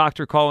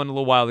doctor call in a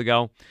little while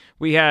ago.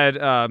 We had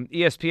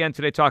ESPN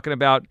today talking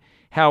about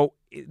how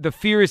the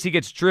fear is he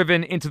gets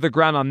driven into the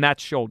ground on that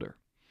shoulder.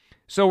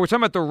 So we're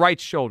talking about the right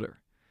shoulder.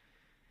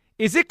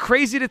 Is it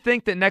crazy to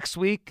think that next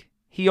week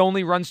he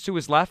only runs to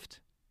his left?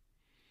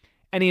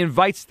 And he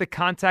invites the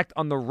contact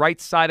on the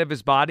right side of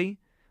his body?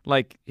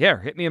 Like, here,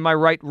 hit me in my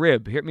right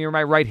rib. Hit me in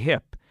my right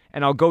hip.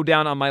 and I'll go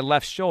down on my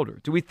left shoulder.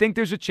 Do we think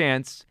there's a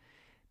chance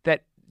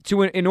that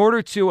in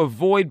order to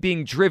avoid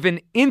being driven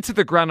into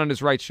the ground on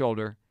his right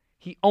shoulder,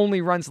 he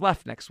only runs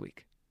left next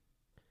week?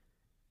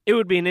 It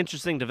would be an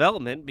interesting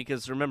development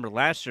because remember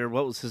last year,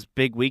 what was his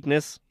big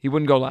weakness? He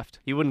wouldn't go left.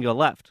 He wouldn't go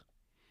left.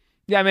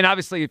 Yeah, I mean,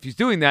 obviously, if he's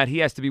doing that, he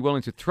has to be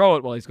willing to throw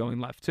it while he's going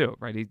left, too,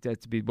 right? He has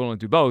to be willing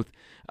to do both.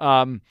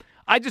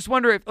 I just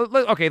wonder if,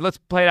 okay, let's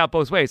play it out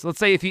both ways. Let's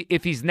say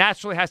if he's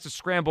naturally has to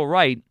scramble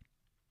right,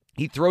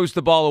 he throws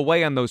the ball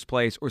away on those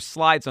plays or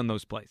slides on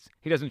those plays.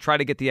 He doesn't try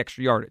to get the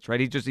extra yardage, right?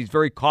 He's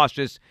very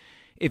cautious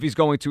if he's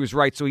going to his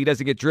right so he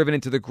doesn't get driven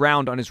into the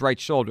ground on his right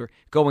shoulder.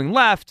 Going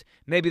left,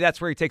 maybe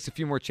that's where he takes a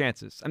few more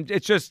chances. I'm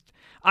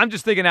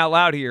just thinking out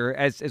loud here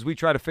as we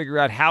try to figure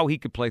out how he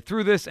could play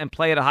through this and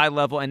play at a high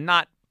level and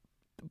not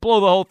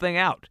blow the whole thing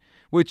out,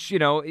 which,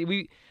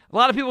 a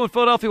lot of people in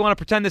Philadelphia want to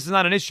pretend this is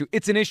not an issue.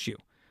 It's an issue.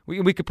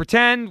 We could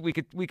pretend, we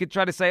could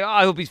try to say, oh,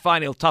 he'll be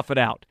fine, he'll tough it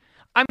out.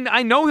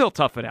 I know he'll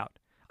tough it out.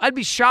 I'd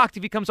be shocked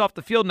if he comes off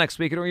the field next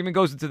week or even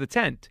goes into the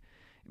tent.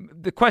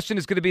 The question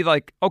is going to be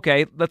like,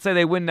 okay, let's say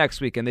they win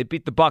next week and they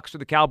beat the Bucs or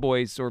the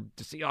Cowboys or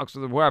the Seahawks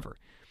or whoever,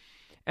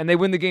 and they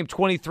win the game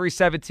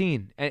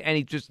 23-17, and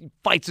he just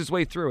fights his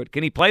way through it.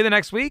 Can he play the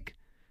next week?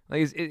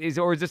 Like,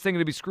 or is this thing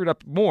going to be screwed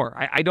up more?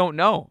 I don't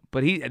know.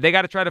 But they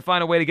got to try to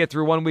find a way to get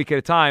through 1 week at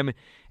a time,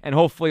 and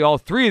hopefully all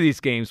 3 of these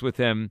games with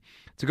him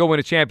to go win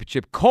a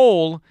championship.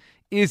 Cole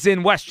is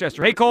in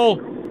Westchester. Hey, Cole.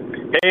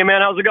 Hey,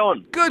 man, how's it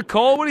going? Good,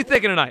 Cole. What are you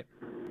thinking tonight?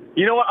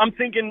 You know what? I'm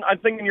thinking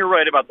you're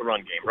right about the run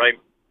game, right?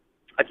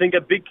 I think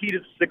a big key to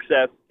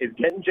success is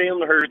getting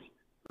Jalen Hurts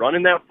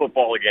running that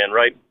football again,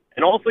 right?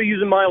 And also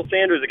using Miles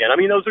Sanders again. I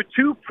mean, those are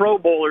 2 Pro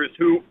Bowlers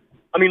who,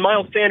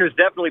 Miles Sanders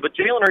definitely, but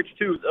Jalen Hurts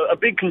too, a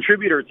big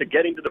contributor to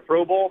getting to the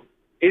Pro Bowl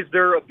is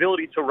their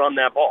ability to run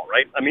that ball,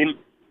 right?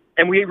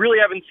 And we really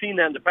haven't seen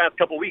that in the past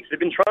couple of weeks. They've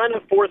been trying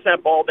to force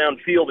that ball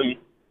downfield, and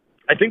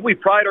I think we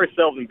pride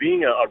ourselves in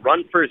being a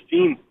run-first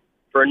team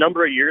for a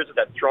number of years with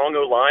that strong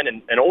O-line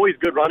and always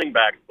good running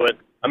backs. But,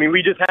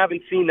 we just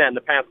haven't seen that in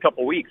the past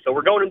couple of weeks. So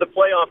we're going into the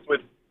playoffs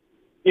with,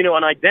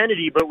 an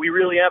identity, but we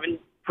really haven't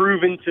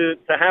proven to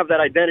have that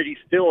identity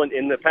still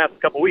in the past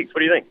couple of weeks. What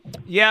do you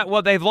think? Yeah,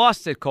 well, they've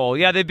lost it, Cole.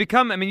 Yeah, they've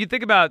become, you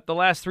think about the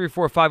last 3,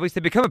 4, 5 weeks,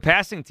 they've become a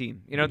passing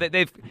team.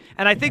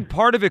 And I think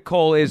part of it,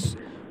 Cole, is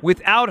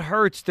without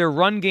Hurts, their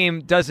run game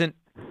doesn't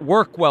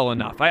work well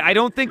enough. I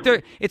don't think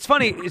it's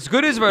funny, as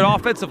good as of an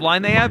offensive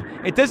line they have,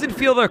 it doesn't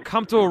feel they're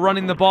comfortable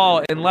running the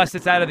ball unless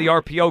it's out of the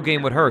RPO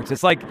game with Hurts.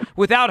 It's like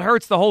without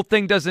Hurts, the whole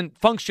thing doesn't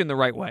function the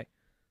right way.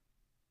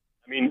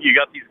 You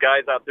got these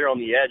guys out there on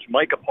the edge,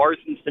 Micah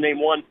Parsons to name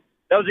one.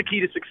 That was a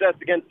key to success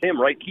against him,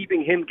 right?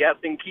 Keeping him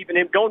guessing, keeping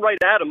him going right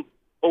at him,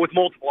 but with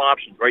multiple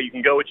options, right? You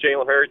can go with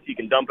Jalen Hurts, you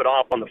can dump it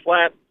off on the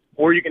flat,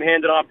 or you can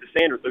hand it off to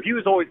Sanders. So he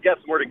was always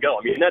guessing where to go.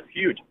 That's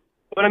huge.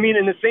 But, in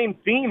the same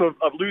theme of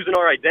losing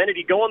our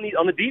identity, go on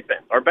the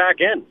defense, our back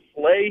end.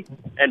 Slay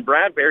and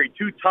Bradbury,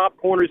 2 top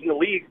corners in the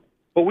league,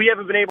 but we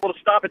haven't been able to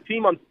stop a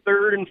team on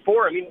 3rd and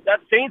 4. That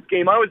Saints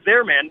game, I was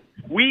there, man.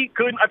 We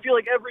couldn't. I feel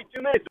like every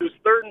 2 minutes it was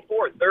 3rd and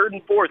 4, 3rd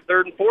and 4,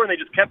 3rd and 4, and they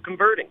just kept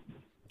converting.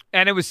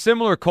 And it was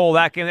similar, Cole,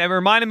 that game. It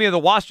reminded me of the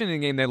Washington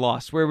game they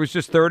lost, where it was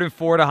just 3rd and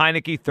 4 to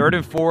Heineke, 3rd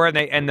and 4,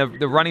 and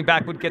the running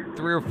back would get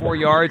 3 or 4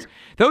 yards.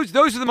 Those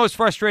are the most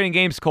frustrating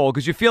games, Cole,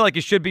 because you feel like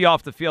you should be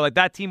off the field. Like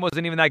that team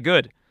wasn't even that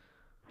good.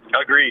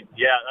 Agreed.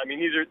 Yeah,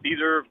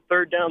 these are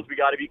 3rd downs we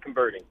got to be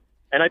converting.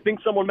 And I think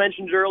someone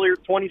mentioned earlier,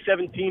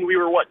 2017, we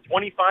were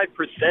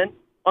 25%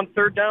 on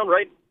 3rd down,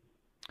 right?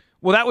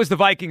 Well, that was the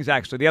Vikings,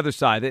 actually, the other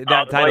side,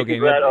 that title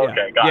game.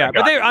 Okay, got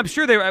it. I'm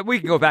sure we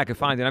can go back and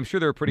find it. I'm sure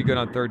they were pretty good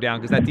on 3rd down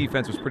because that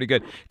defense was pretty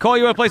good. Cole,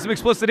 you want to play some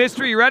explicit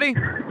history? You ready?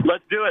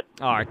 Let's do it.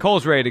 All right,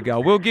 Cole's ready to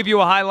go. We'll give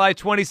you a highlight,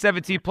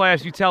 2017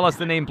 playoffs. You tell us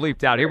the name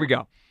bleeped out. Here we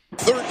go.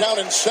 3rd down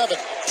and 7,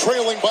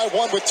 trailing by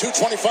 1 with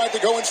 2:25 to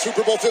go in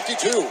Super Bowl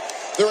 52.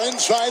 They're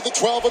inside the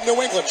 12 of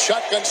New England.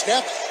 Shotgun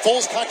snap.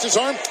 Foles cocks his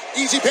arm.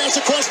 Easy pass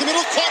across the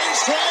middle. Caught in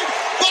stride.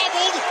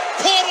 Bobbled.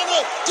 Caught on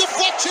a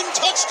deflection.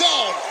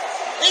 Touchdown.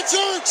 It's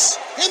Ertz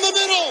in the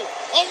middle.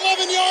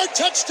 11-yard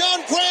touchdown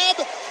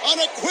grab on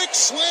a quick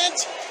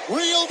slant.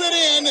 Reeled it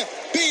in.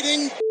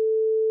 Beating.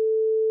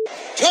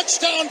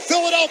 Touchdown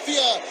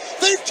Philadelphia.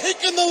 They've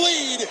taken the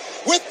lead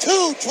with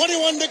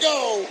 2:21 to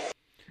go.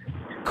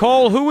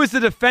 Cole, who was the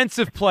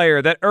defensive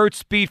player that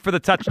Ertz beat for the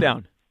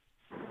touchdown?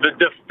 The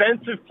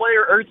defensive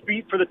player Ertz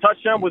beat for the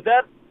touchdown, was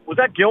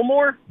that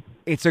Gilmore?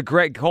 It's a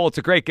great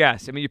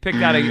guess. You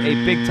picked out a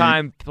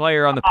big-time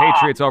player on the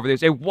Patriots over there.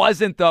 It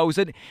wasn't, though.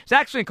 It's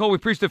actually, Cole, we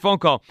preached a phone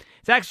call.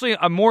 It's actually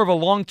more of a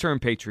long-term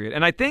Patriot.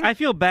 And I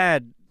feel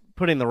bad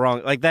putting the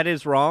wrong, that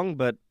is wrong,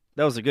 but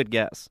that was a good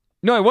guess.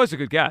 No, it was a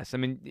good guess.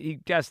 He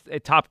guessed a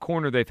top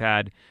corner they've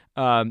had,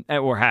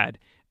 or had.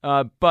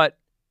 But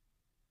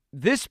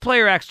this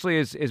player actually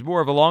is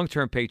more of a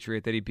long-term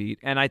Patriot that he beat,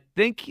 and I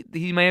think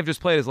he may have just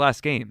played his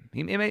last game.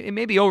 It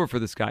may be over for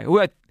this guy.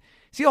 Is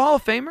he a Hall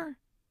of Famer?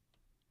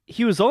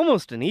 He was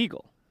almost an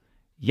Eagle.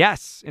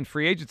 Yes, in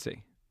free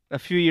agency. A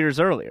few years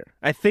earlier.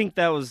 I think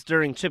that was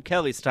during Chip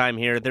Kelly's time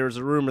here. There was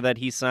a rumor that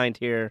he signed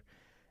here,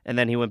 and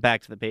then he went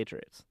back to the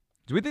Patriots.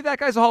 Do we think that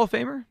guy's a Hall of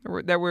Famer?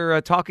 That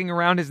we're talking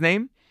around his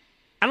name?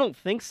 I don't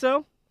think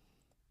so.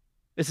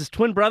 Is his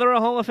twin brother a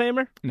Hall of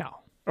Famer?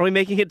 No. Are we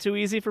making it too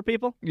easy for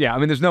people? Yeah, I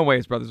mean, there's no way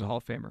his brother's a Hall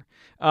of Famer.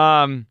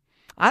 I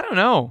don't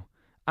know.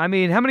 I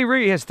mean, how many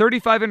rings? He has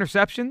 35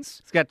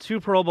 interceptions. He's got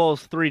 2 Pro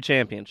Bowls, 3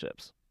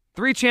 championships.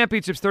 3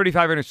 championships,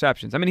 35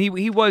 interceptions. I mean,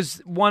 he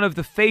was one of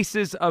the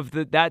faces of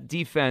that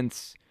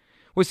defense.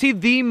 Was he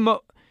the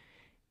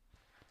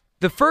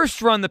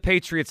first run the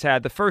Patriots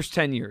had, the first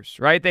 10 years,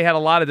 right? They had a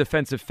lot of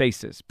defensive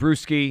faces.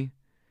 Bruschi,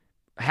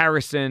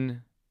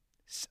 Harrison,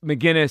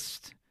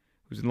 McGinnis,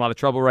 who's in a lot of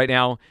trouble right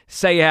now,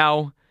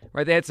 Sayhow,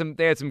 right? They had some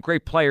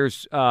great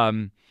players.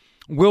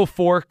 Will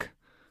Fork,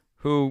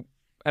 who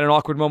had an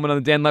awkward moment on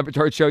the Dan Le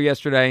Batard show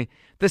yesterday.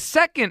 The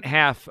second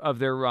half of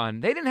their run,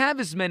 they didn't have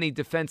as many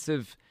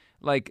defensive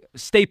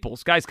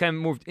staples. Guys kind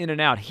of moved in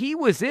and out. He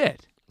was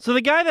it. So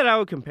the guy that I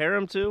would compare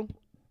him to,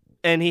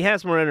 and he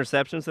has more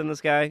interceptions than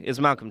this guy, is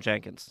Malcolm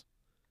Jenkins.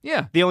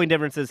 Yeah. The only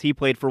difference is he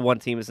played for one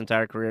team his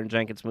entire career, and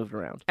Jenkins moved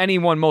around. And he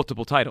won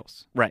multiple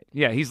titles. Right.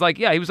 Yeah, he was like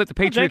the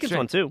Patriots. Jenkins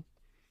won too.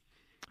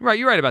 Right,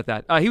 you're right about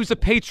that. He was the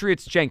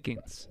Patriots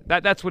Jenkins.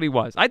 That's what he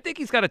was. I think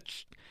he has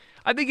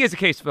a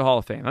case for the Hall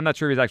of Fame. I'm not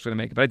sure he's actually going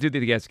to make it, but I do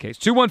think he has a case.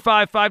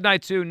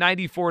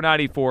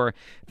 215-592-9494.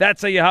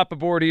 That's how you hop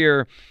aboard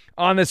here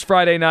on this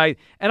Friday night.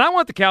 And I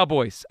want the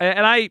Cowboys.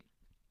 And I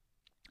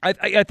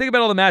think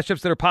about all the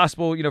matchups that are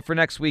possible, for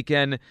next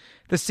weekend.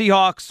 The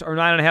Seahawks are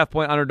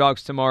 9.5-point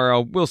underdogs tomorrow.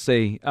 We'll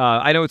see.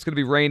 I know it's going to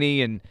be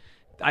rainy, and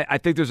I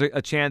think there's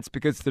a chance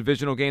because it's the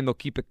divisional game, they'll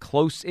keep it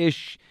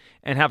close-ish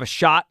and have a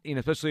shot,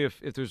 especially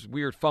if there's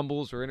weird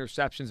fumbles or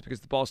interceptions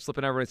because the ball's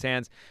slipping out of everyone's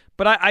hands.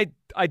 But I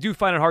do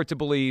find it hard to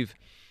believe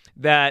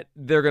that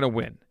they're going to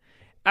win.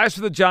 As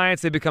for the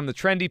Giants, they become the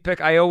trendy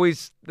pick. I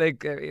always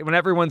think when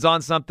everyone's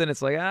on something,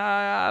 it's like,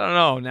 I don't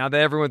know. Now that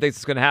everyone thinks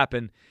it's going to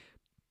happen,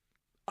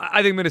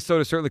 I think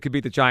Minnesota certainly could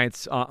beat the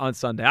Giants on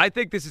Sunday. I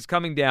think this is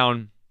coming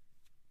down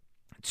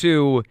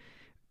to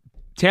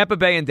Tampa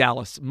Bay and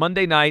Dallas.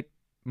 Monday Night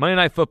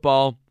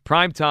Football,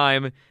 prime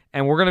time,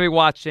 and we're going to be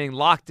watching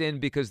locked in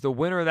because the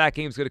winner of that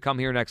game is going to come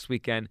here next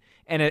weekend.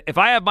 And if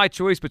I have my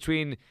choice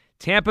between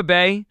Tampa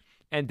Bay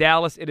and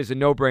Dallas, it is a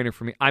no-brainer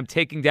for me. I'm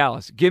taking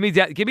Dallas. Give me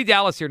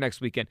Dallas here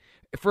next weekend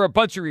for a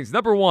bunch of reasons.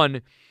 Number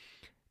one,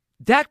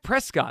 Dak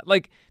Prescott.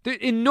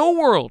 In no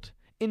world,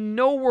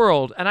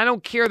 and I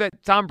don't care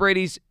that Tom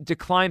Brady's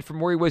declined from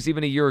where he was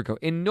even a year ago.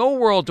 In no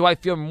world do I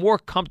feel more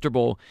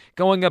comfortable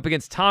going up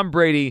against Tom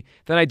Brady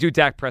than I do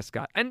Dak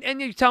Prescott. And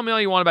you tell me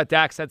all you want about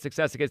Dak's had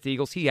success against the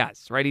Eagles. He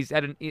has, right? He's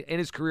had in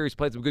his career, he's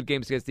played some good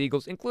games against the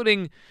Eagles,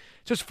 including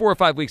just 4 or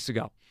 5 weeks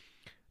ago.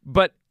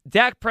 But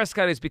Dak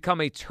Prescott has become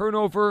a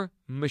turnover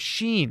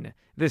machine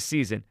this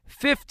season.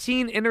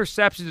 15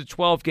 interceptions in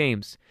 12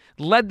 games.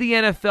 Led the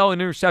NFL in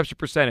interception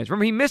percentage.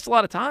 Remember, he missed a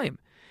lot of time.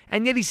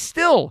 And yet he's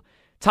still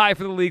tied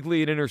for the league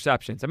lead in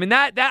interceptions. I mean,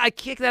 that I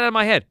kick that out of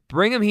my head.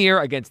 Bring him here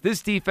against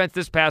this defense,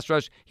 this pass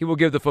rush. He will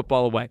give the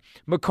football away.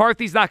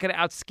 McCarthy's not going to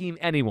out-scheme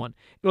anyone.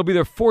 It'll be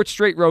their 4th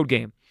straight road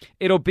game.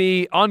 It'll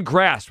be on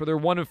grass where they're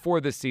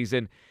 1-4 this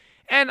season.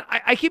 And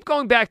I keep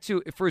going back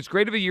to, for as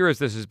great of a year as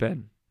this has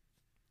been,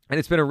 and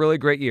it's been a really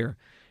great year,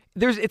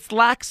 it's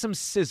lacked some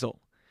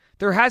sizzle.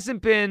 There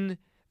hasn't been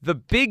the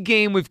big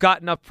game we've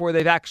gotten up for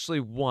they've actually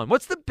won.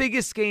 What's the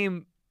biggest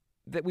game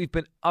that we've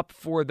been up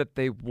for that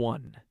they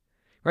won?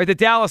 Right, the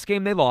Dallas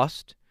game they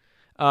lost.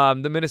 They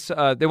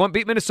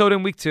beat Minnesota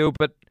in week 2,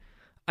 but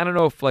I don't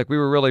know if we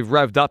were really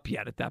revved up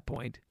yet at that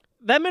point.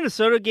 That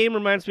Minnesota game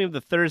reminds me of the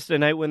Thursday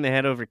night win they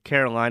had over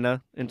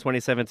Carolina in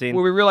 2017.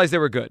 Well, we realized they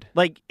were good.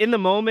 In the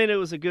moment, it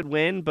was a good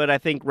win, but I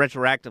think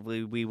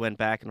retroactively we went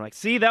back and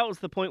see, that was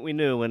the point we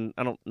knew, and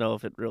I don't know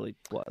if it really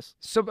was.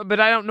 So, but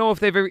I don't know if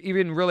they've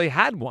even really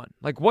had one.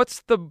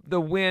 What's the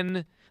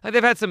win?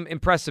 They've had some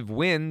impressive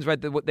wins,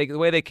 right? The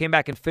way they came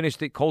back and finished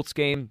the Colts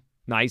game.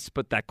 Nice,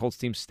 but that Colts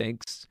team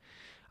stinks.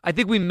 I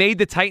think we made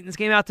the Titans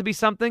game out to be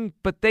something,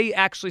 but they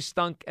actually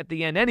stunk at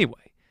the end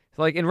anyway.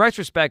 In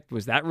retrospect,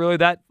 was that really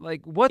that?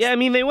 What? Yeah, I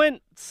mean, they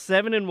went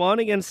 7-1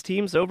 against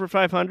teams over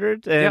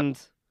 500, and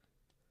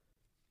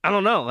I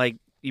don't know.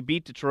 You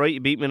beat Detroit, you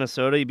beat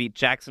Minnesota, you beat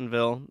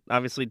Jacksonville,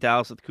 obviously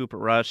Dallas with Cooper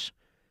Rush.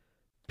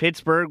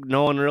 Pittsburgh,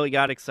 no one really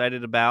got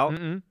excited about.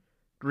 Mm-mm.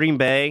 Green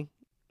Bay,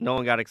 no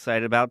one got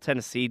excited about.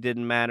 Tennessee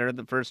didn't matter.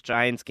 The first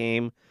Giants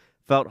game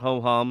felt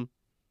ho-hum.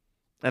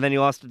 And then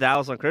you lost to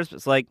Dallas on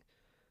Christmas.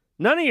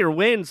 None of your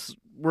wins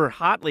were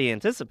hotly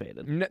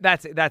anticipated. No,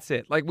 that's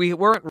it. We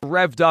weren't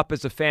revved up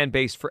as a fan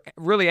base for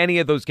really any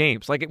of those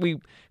games. We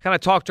kind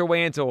of talked our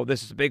way into,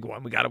 this is a big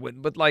one, we got to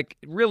win. But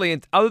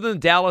really, other than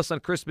Dallas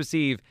on Christmas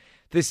Eve,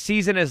 this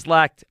season has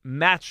lacked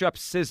matchup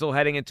sizzle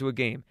heading into a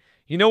game.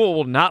 You know what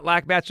will not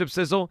lack matchup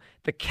sizzle?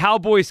 The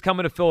Cowboys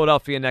coming to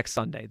Philadelphia next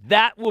Sunday.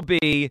 That will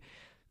be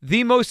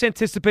the most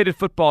anticipated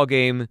football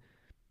game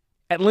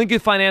at Lincoln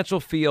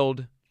Financial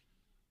Field,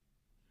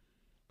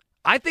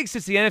 I think,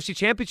 since the NFC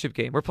Championship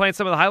game. We're playing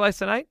some of the highlights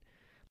tonight.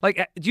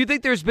 Do you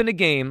think there's been a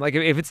game,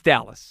 if it's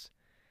Dallas,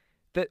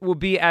 that will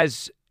be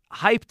as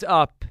hyped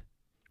up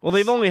Well,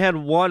 they've only had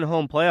one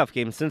home playoff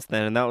game since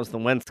then, and that was the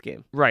Wentz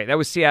game. Right, that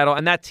was Seattle,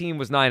 and that team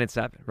was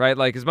 9-7. Right,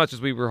 like as much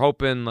as we were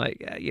hoping,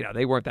 like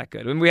they weren't that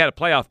good. I mean, we had a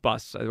playoff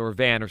bus or a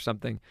van or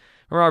something,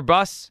 or our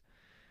bus.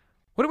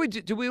 What do we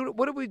do?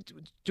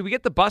 Do we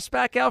get the bus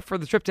back out for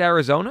the trip to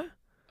Arizona?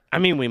 I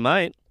mean, we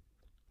might.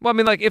 Well, I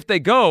mean, like if they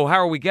go, how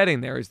are we getting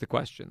there? Is the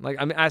question. Like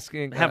I'm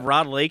asking. Have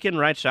Rod Lakin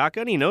ride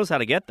shotgun? He knows how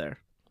to get there.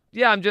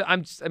 Yeah,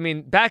 I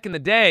mean, back in the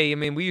day,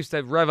 we used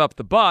to rev up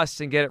the bus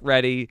and get it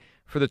ready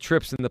for the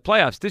trips in the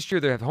playoffs. This year,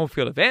 they have home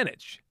field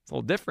advantage. It's a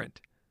little different.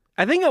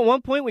 I think at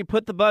one point we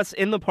put the bus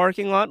in the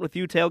parking lot with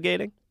you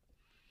tailgating.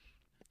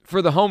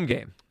 For the home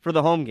game. For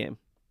the home game.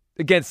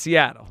 Against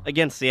Seattle. It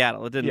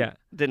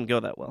didn't go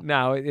that well.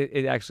 No,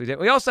 it actually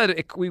didn't. We also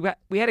had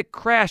we had it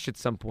crash at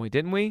some point,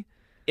 didn't we?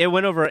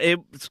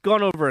 It's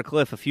gone over a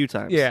cliff a few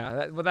times.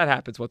 Yeah, that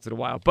happens once in a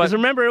while. But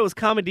remember, it was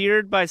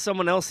commandeered by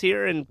someone else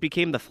here and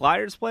became the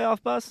Flyers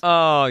playoff bus.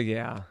 Oh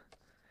yeah,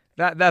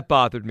 that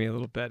bothered me a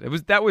little bit.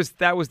 That was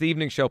the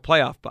evening show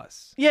playoff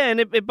bus. Yeah, and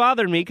it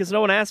bothered me because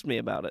no one asked me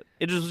about it.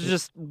 It was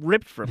just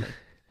ripped from me.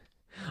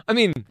 I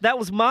mean, that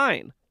was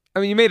mine. I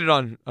mean, you made it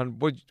on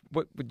what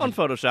on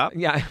Photoshop.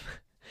 Yeah,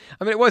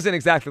 I mean, it wasn't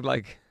exactly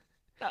like.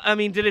 I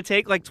mean, did it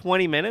take like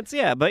 20 minutes?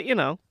 Yeah, but you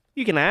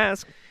can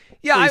ask.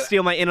 Yeah, Please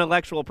steal my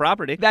intellectual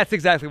property. That's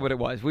exactly what it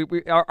was.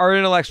 Our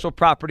intellectual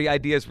property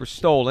ideas were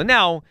stolen.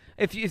 Now,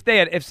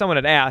 if someone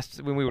had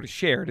asked, when we would have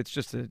shared, it's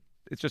just a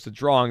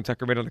drawing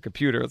Tucker made on the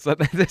computer. It's not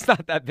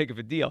that big of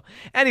a deal.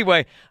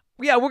 Anyway,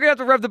 yeah, we're gonna have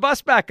to rev the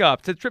bus back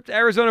up to trip to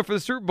Arizona for the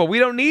Super Bowl. We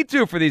don't need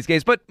to for these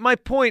games. But my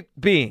point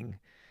being,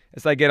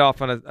 as I get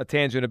off on a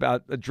tangent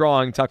about a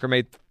drawing Tucker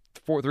made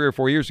 3 or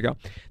 4 years ago,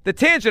 the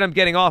tangent I'm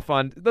getting off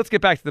on. Let's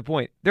get back to the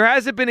point. There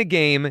hasn't been a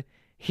game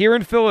here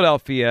in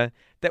Philadelphia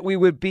that we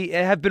would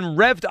have been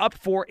revved up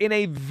for in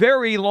a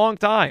very long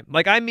time.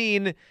 Like, I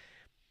mean,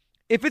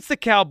 if it's the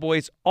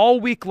Cowboys, all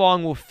week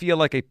long will feel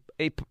like a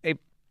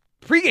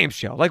pregame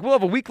show. Like, we'll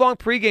have a week-long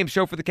pregame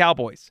show for the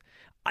Cowboys.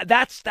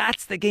 That's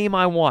the game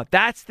I want.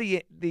 That's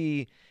the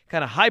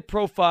kind of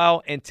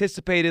high-profile,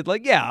 anticipated,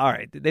 like, yeah, all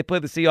right, they play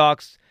the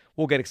Seahawks.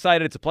 We'll get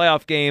excited. It's a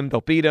playoff game. They'll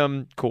beat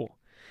them. Cool.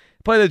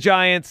 Play the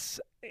Giants.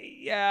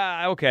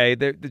 Yeah, okay.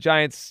 The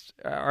Giants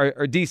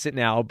are decent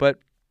now, but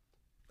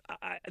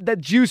that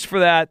juice for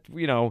that,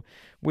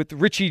 with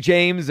Richie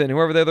James and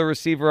whoever the other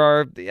receiver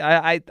are,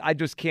 I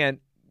just can't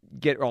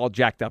get all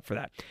jacked up for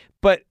that.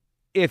 But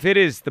if it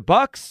is the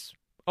Bucs,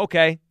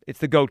 okay, it's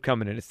the GOAT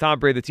coming in. It's Tom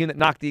Brady, the team that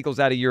knocked the Eagles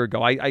out a year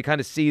ago. I kind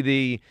of see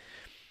the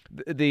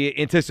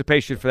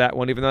anticipation for that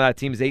one, even though that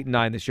team is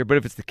 8-9 this year. But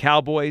if it's the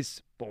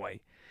Cowboys, boy,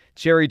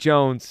 Jerry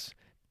Jones,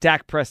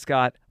 Dak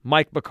Prescott,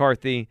 Mike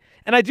McCarthy.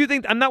 And I do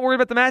think I'm not worried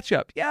about the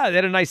matchup. Yeah, they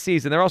had a nice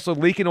season. They're also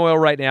leaking oil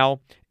right now.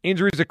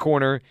 Injuries at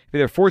corner. They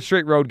have their 4th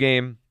straight road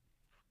game.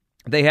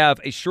 They have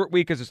a short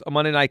week as a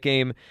Monday night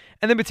game.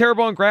 And then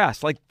Terrible on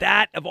grass. Like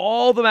that, of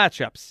all the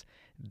matchups,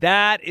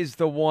 that is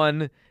the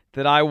one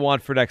that I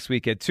want for next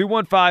weekend.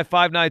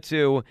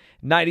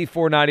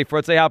 215-592-9494.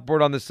 Let's say hop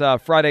aboard on this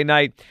Friday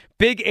night.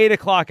 Big 8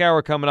 o'clock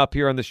hour coming up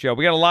here on the show.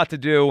 We got a lot to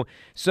do.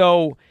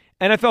 So,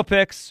 NFL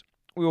picks.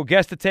 We will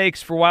guess the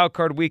takes for Wild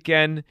Card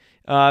Weekend.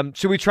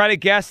 Should we try to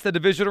guess the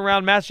divisional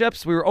round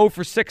matchups? We were 0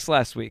 for 6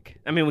 last week.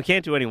 I mean, we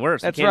can't do any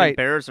worse. That's we can't right.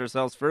 embarrass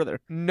ourselves further.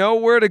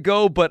 Nowhere to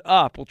go but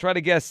up. We'll try to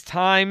guess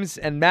times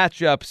and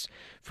matchups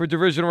for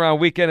divisional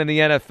round weekend in the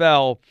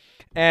NFL.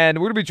 And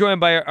we're going to be joined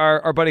by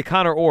our buddy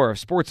Connor Orr,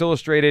 Sports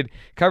Illustrated,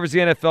 covers the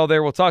NFL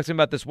there. We'll talk to him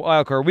about this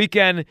Wild Card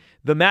Weekend,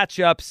 the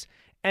matchups,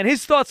 and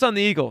his thoughts on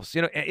the Eagles.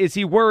 Is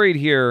he worried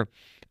here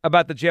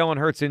about the Jalen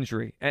Hurts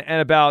injury and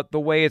about the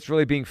way it's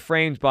really being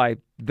framed by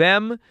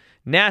them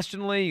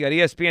nationally? You got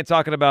ESPN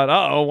talking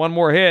about, one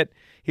more hit.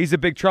 He's in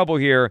big trouble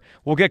here.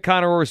 We'll get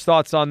Connor Orr's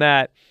thoughts on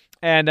that.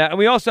 And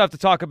we also have to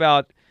talk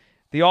about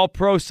the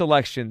All-Pro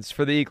selections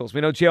for the Eagles.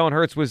 We know Jalen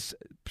Hurts was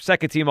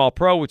second-team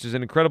All-Pro, which is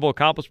an incredible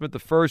accomplishment, the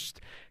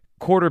first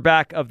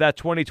quarterback of that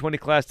 2020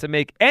 class to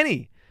make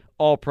any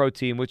All-Pro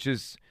team, which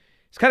is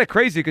it's kind of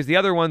crazy because the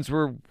other ones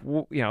were,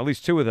 at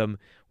least 2 of them,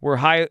 were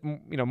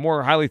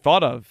more highly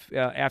thought of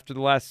after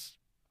the last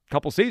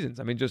couple seasons.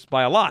 I mean, just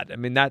by a lot. I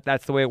mean,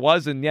 that's the way it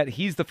was, and yet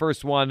he's the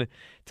first one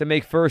to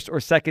make first or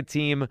second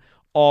team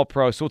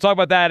All-Pro. So we'll talk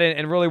about that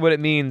and really what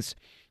it means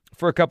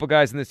for a couple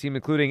guys in this team,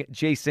 including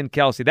Jason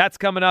Kelce. That's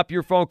coming up.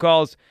 Your phone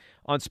calls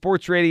on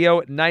Sports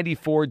Radio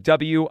 94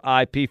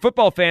 WIP.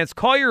 Football fans,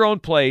 call your own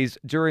plays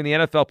during the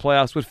NFL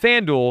playoffs with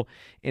FanDuel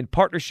in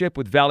partnership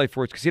with Valley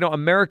Forge Casino,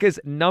 America's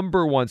 #1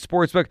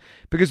 sportsbook.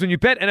 Because when you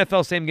bet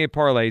NFL same-game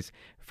parlays,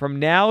 from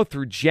now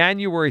through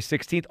January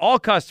 16th, all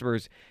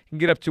customers can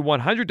get up to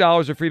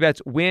 $100 of free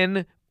bets,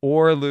 win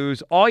or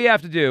lose. All you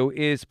have to do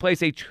is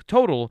place a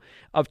total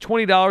of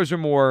 $20 or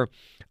more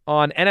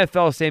on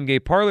NFL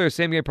same-game parlay or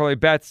same-game parlay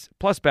bets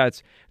plus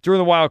bets during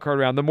the wild card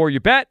round. The more you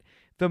bet,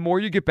 the more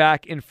you get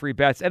back in free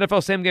bets.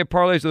 NFL same-game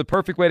parlays are the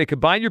perfect way to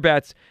combine your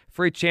bets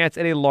for a chance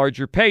at a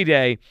larger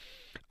payday.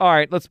 All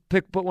right, let's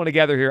put one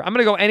together here. I'm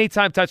going to go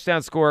anytime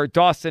touchdown scorer,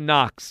 Dawson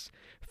Knox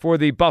for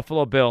the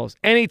Buffalo Bills.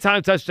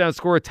 Anytime touchdown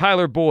scorer,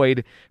 Tyler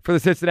Boyd for the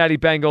Cincinnati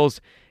Bengals.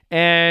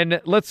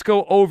 And let's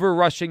go over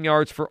rushing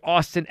yards for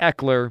Austin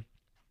Eckler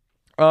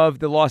of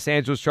the Los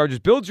Angeles Chargers.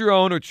 Build your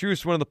own or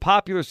choose one of the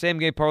popular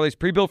same-game parlays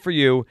pre-built for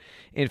you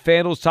in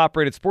FanDuel's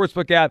top-rated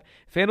sportsbook app.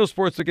 FanDuel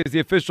Sportsbook is the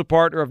official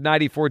partner of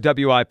 94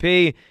 WIP.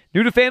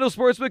 New to FanDuel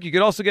Sportsbook, you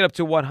can also get up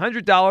to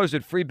 $100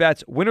 in free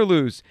bets, win or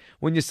lose,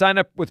 when you sign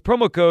up with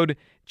promo code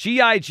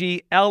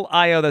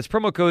GIGLIO. That's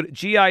promo code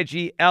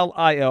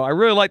GIGLIO. I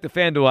really like the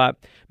FanDuel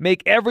app.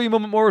 Make every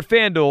moment more with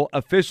FanDuel,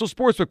 official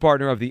sportsbook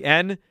partner of the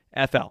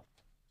NFL.